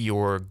be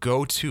your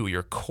go-to,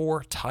 your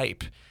core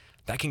type,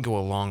 that can go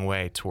a long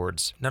way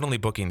towards not only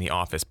booking the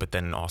office, but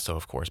then also,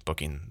 of course,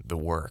 booking the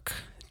work.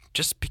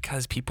 Just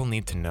because people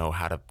need to know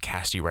how to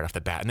cast you right off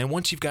the bat. And then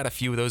once you've got a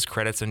few of those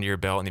credits under your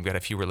belt and you've got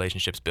a few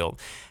relationships built,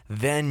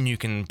 then you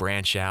can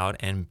branch out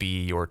and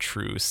be your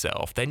true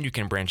self. Then you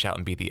can branch out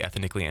and be the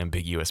ethnically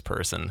ambiguous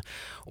person.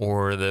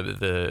 Or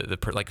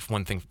like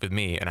one thing with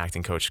me, an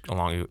acting coach a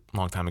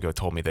long time ago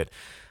told me that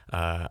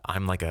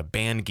I'm like a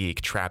band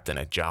geek trapped in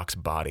a jock's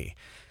body.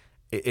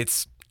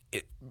 It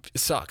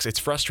sucks. It's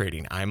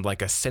frustrating. I'm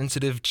like a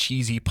sensitive,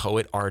 cheesy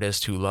poet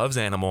artist who loves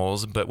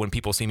animals, but when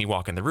people see me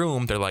walk in the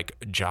room, they're like,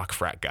 jock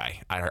frat guy.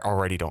 I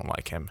already don't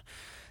like him.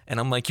 And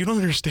I'm like, you don't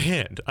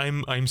understand.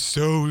 I'm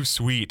so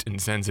sweet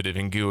and sensitive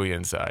and gooey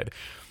inside.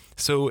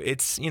 So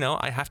it's, you know,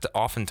 I have to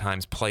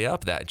oftentimes play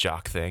up that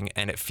jock thing,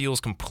 and it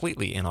feels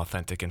completely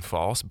inauthentic and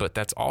false, but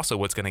that's also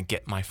what's going to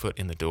get my foot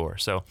in the door.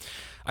 So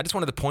I just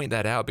wanted to point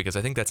that out because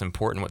I think that's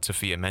important, what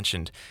Sophia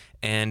mentioned.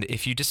 And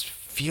if you just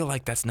feel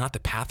like that's not the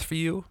path for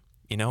you,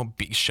 you know,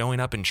 showing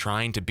up and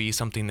trying to be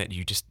something that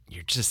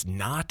you're just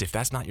not, if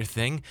that's not your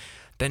thing,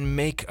 then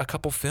make a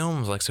couple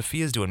films like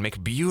Sophia's doing.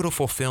 Make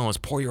beautiful films,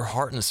 pour your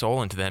heart and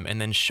soul into them,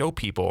 and then show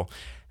people,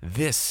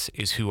 this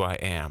is who I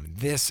am.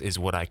 This is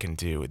what I can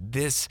do.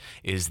 This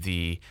is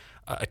the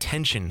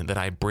attention that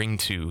I bring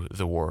to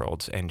the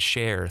world and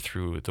share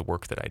through the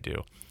work that I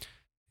do.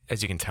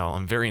 As you can tell,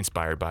 I'm very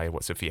inspired by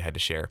what Sophia had to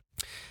share.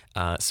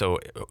 So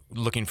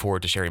looking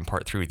forward to sharing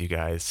part 3 with you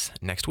guys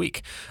next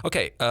week.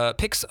 Okay,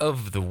 picks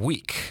of the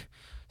week.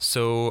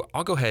 So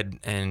I'll go ahead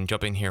and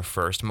jump in here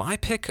first. My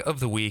pick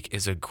of the week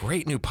is a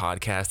great new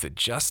podcast that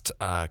just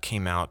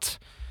came out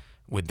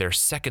with their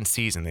second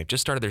season. They've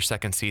just started their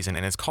second season,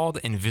 and it's called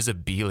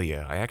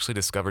Invisibilia. I actually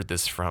discovered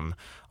this from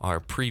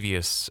our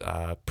previous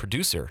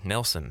producer,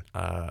 Nelson,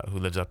 who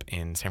lives up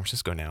in San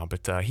Francisco now.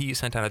 But he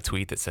sent out a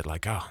tweet that said,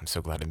 like, oh, I'm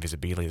so glad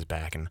Invisibilia is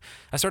back. And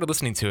I started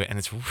listening to it, and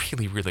it's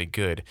really, really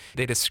good.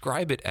 They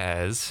describe it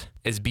as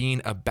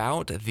being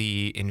about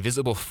the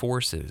invisible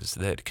forces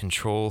that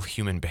control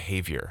human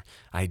behavior,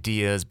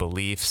 ideas,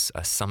 beliefs,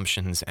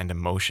 assumptions, and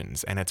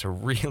emotions. And it's a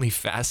really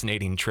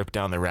fascinating trip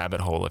down the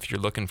rabbit hole. If you're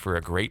looking for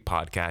a great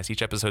podcast,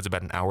 each episode's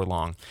about an hour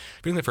long.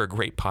 If you're looking for a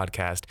great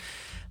podcast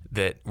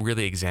that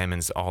really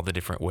examines all the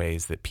different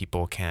ways that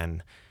people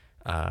can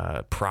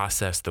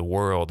process the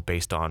world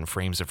based on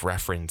frames of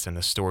reference and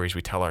the stories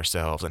we tell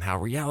ourselves, and how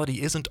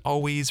reality isn't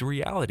always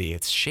reality.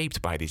 It's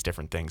shaped by these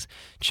different things.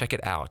 Check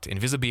it out.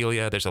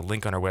 Invisibilia, there's a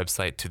link on our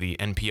website to the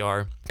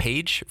NPR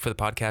page for the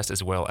podcast,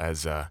 as well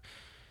as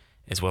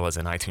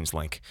an iTunes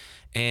link.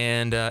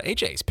 And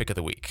AJ's pick of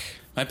the week.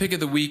 My pick of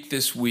the week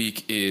this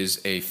week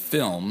is a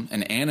film,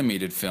 an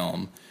animated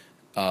film,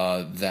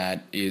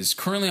 that is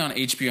currently on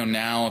HBO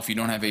Now. If you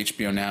don't have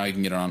HBO Now, you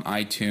can get it on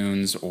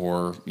iTunes,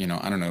 or, you know,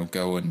 I don't know,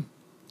 go and...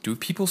 Do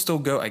people still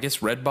go, I guess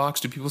Redbox,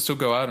 do people still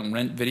go out and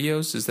rent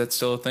videos? Is that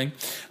still a thing?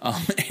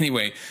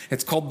 Anyway,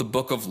 it's called The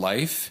Book of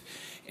Life,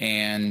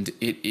 and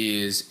it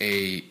is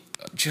a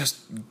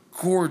just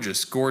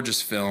gorgeous,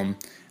 gorgeous film.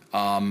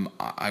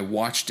 I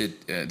watched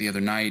it the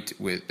other night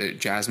with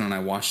Jasmine, and I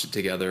watched it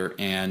together,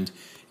 and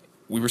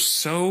we were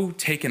so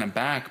taken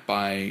aback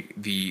by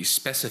the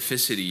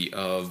specificity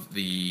of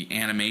the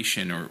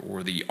animation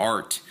or the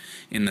art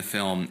in the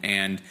film.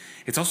 And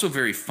it's also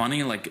very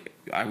funny. Like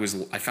I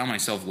found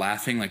myself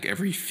laughing like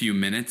every few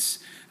minutes,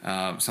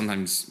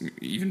 sometimes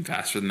even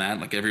faster than that,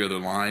 like every other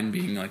line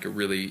being like a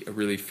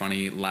really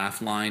funny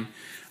laugh line.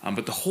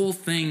 But the whole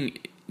thing,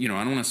 you know,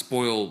 I don't want to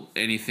spoil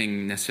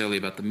anything necessarily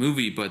about the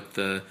movie, but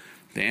the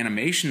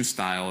animation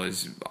style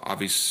is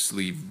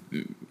obviously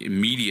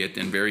immediate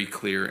and very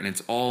clear, and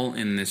it's all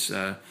in this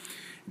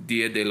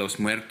Dia de los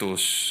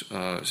Muertos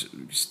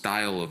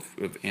style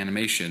of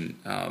animation,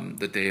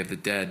 the Day of the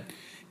Dead.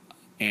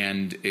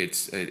 And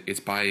it's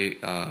by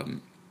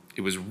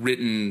it was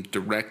written,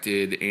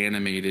 directed,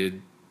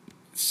 animated,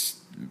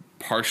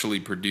 partially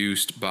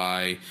produced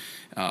by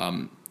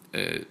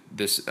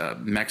this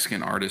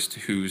Mexican artist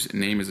whose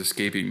name is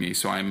escaping me,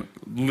 so I'm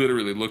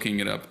literally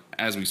looking it up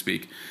as we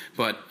speak.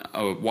 But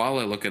while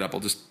I look it up, I'll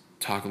just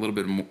talk a little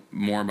bit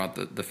more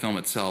about the film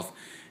itself.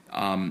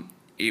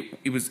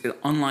 It was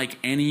unlike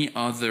any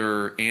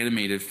other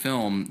animated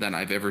film that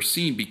I've ever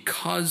seen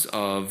because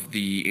of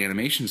the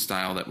animation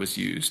style that was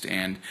used.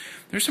 And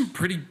there's some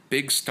pretty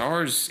big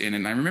stars in it.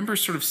 And I remember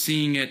sort of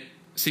seeing a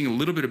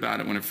little bit about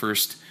it when it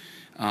first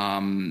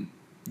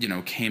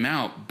came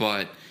out,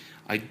 but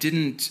it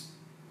didn't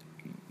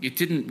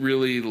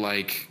really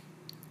like...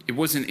 It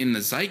wasn't in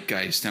the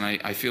zeitgeist, and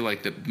I feel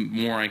like the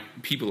more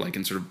people I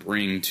can sort of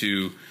bring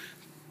to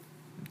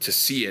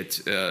see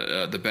it,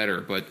 the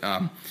better. But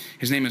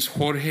his name is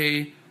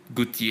Jorge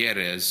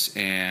Gutierrez,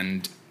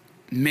 and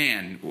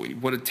man,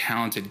 what a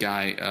talented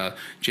guy.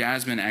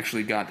 Jasmine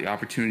actually got the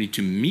opportunity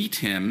to meet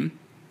him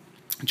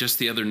just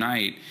the other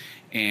night,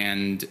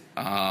 and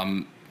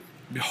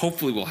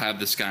hopefully we'll have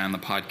this guy on the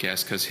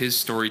podcast because his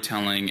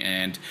storytelling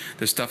and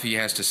the stuff he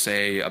has to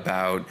say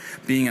about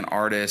being an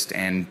artist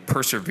and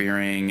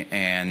persevering.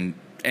 And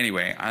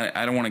anyway,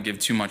 I don't want to give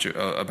too much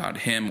about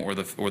him or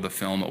the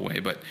film away,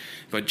 but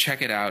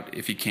check it out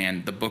if you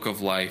can. The Book of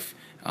Life.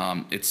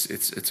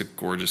 It's a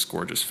gorgeous,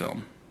 gorgeous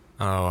film.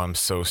 Oh, I'm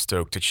so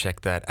stoked to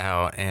check that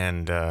out.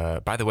 And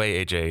by the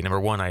way, AJ, number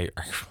one, I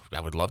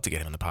would love to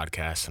get him on the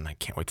podcast, and I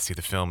can't wait to see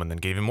the film, and then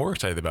get even more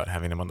excited about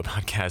having him on the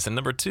podcast. And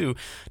number two,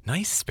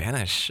 nice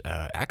Spanish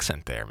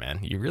accent there, man.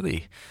 You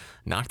really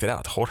knocked it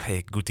out.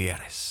 Jorge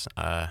Gutierrez.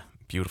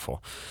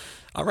 Beautiful.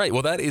 All right,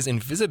 well, that is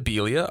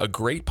Invisibilia, a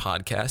great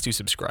podcast to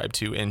subscribe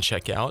to and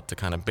check out to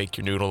kind of bake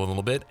your noodle a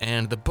little bit,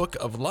 and The Book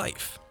of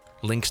Life.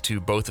 Links to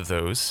both of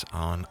those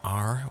on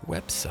our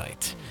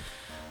website.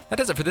 That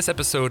does it for this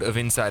episode of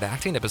Inside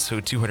Acting,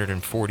 episode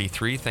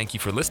 243. Thank you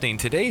for listening.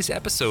 Today's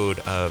episode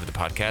of the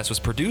podcast was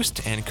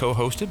produced and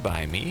co-hosted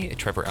by me,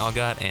 Trevor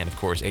Algatt, and of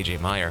course,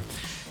 AJ Meyer.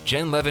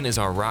 Jen Levin is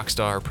our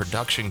Rockstar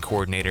production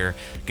coordinator.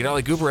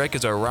 Gidali Gubarek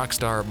is our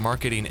Rockstar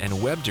marketing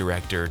and web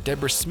director.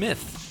 Deborah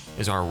Smith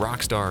is our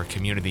Rockstar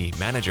community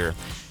manager.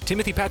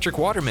 Timothy Patrick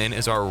Waterman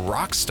is our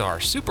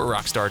super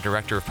rockstar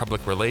director of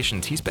public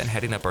relations. He's been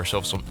heading up our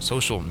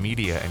social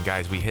media, and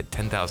guys, we hit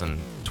 10,000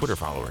 Twitter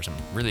followers. I'm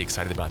really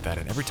excited about that,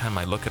 and every time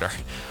I look at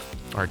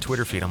our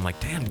Twitter feed, I'm like,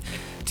 damn,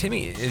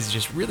 Timmy is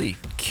just really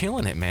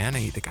killing it, man.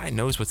 The guy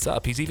knows what's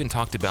up. He's even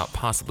talked about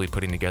possibly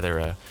putting together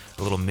a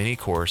little mini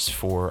course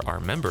for our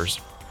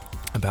members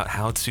about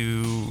how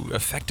to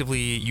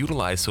effectively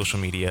utilize social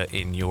media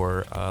in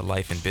your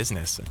life and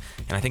business.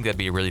 And I think that'd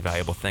be a really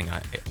valuable thing.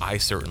 I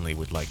certainly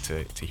would like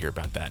to hear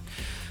about that.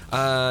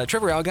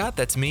 Trevor Algatt,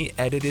 that's me,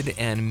 edited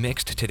and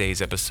mixed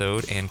today's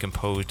episode and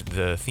composed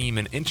the theme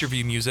and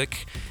interview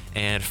music.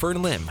 And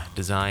Fern Lim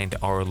designed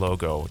our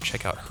logo.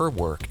 Check out her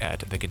work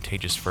at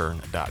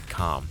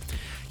thecontagiousfern.com.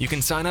 You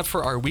can sign up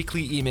for our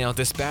weekly email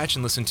dispatch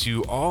and listen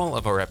to all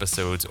of our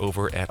episodes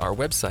over at our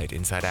website,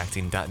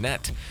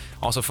 insideacting.net.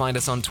 Also find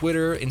us on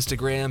Twitter,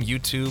 Instagram,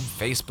 YouTube,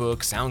 Facebook,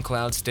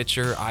 SoundCloud,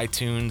 Stitcher,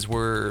 iTunes.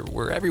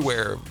 We're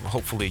everywhere.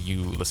 Hopefully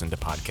you listen to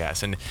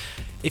podcasts. And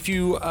if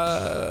you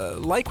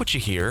like what you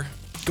hear,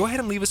 go ahead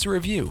and leave us a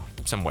review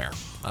somewhere.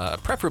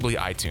 Preferably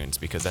iTunes,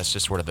 because that's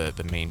just sort of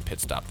the main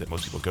pit stop that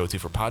most people go to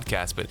for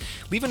podcasts. But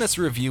leaving us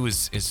a review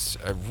is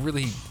a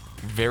really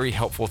very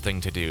helpful thing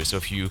to do. So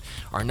if you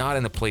are not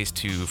in a place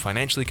to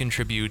financially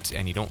contribute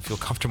and you don't feel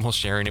comfortable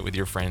sharing it with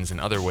your friends in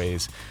other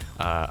ways,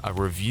 a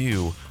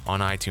review on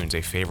iTunes,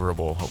 a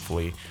favorable,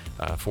 hopefully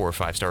 4 or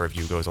 5 star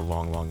review, goes a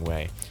long, long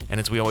way. And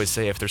as we always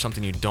say, if there's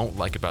something you don't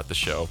like about the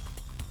show,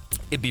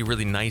 it'd be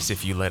really nice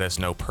if you let us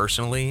know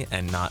personally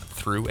and not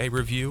through a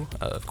review.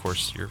 Of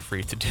course, you're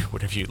free to do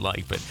whatever you'd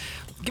like, but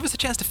give us a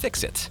chance to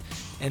fix it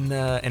and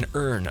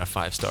earn a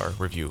 5-star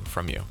review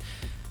from you.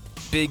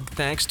 Big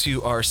thanks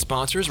to our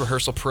sponsors,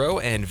 Rehearsal Pro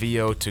and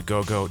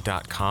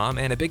VO2GoGo.com,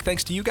 and a big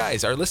thanks to you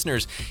guys, our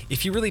listeners.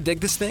 If you really dig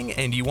this thing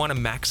and you want to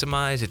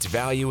maximize its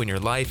value in your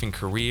life and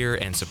career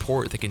and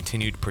support the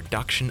continued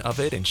production of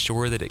it,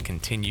 ensure that it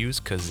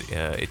continues, because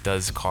it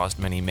does cost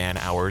many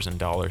man-hours and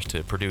dollars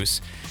to produce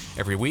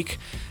every week,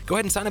 go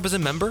ahead and sign up as a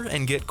member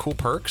and get cool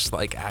perks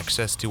like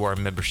access to our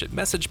membership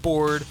message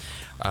board,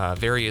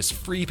 various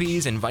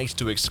freebies, invites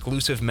to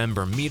exclusive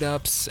member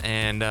meetups,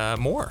 and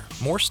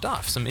more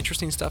stuff. Some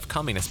interesting stuff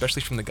coming,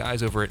 especially from the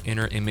guys over at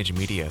Inner Image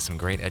Media. Some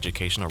great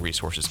educational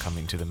resources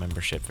coming to the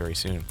membership very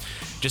soon.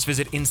 Just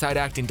visit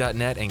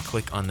insideacting.net and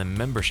click on the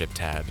membership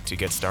tab to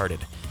get started.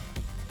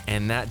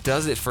 And that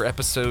does it for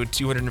episode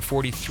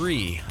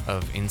 243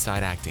 of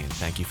Inside Acting.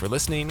 Thank you for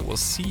listening. We'll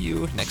see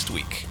you next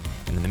week.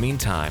 And in the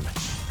meantime,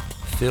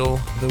 fill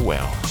the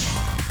well.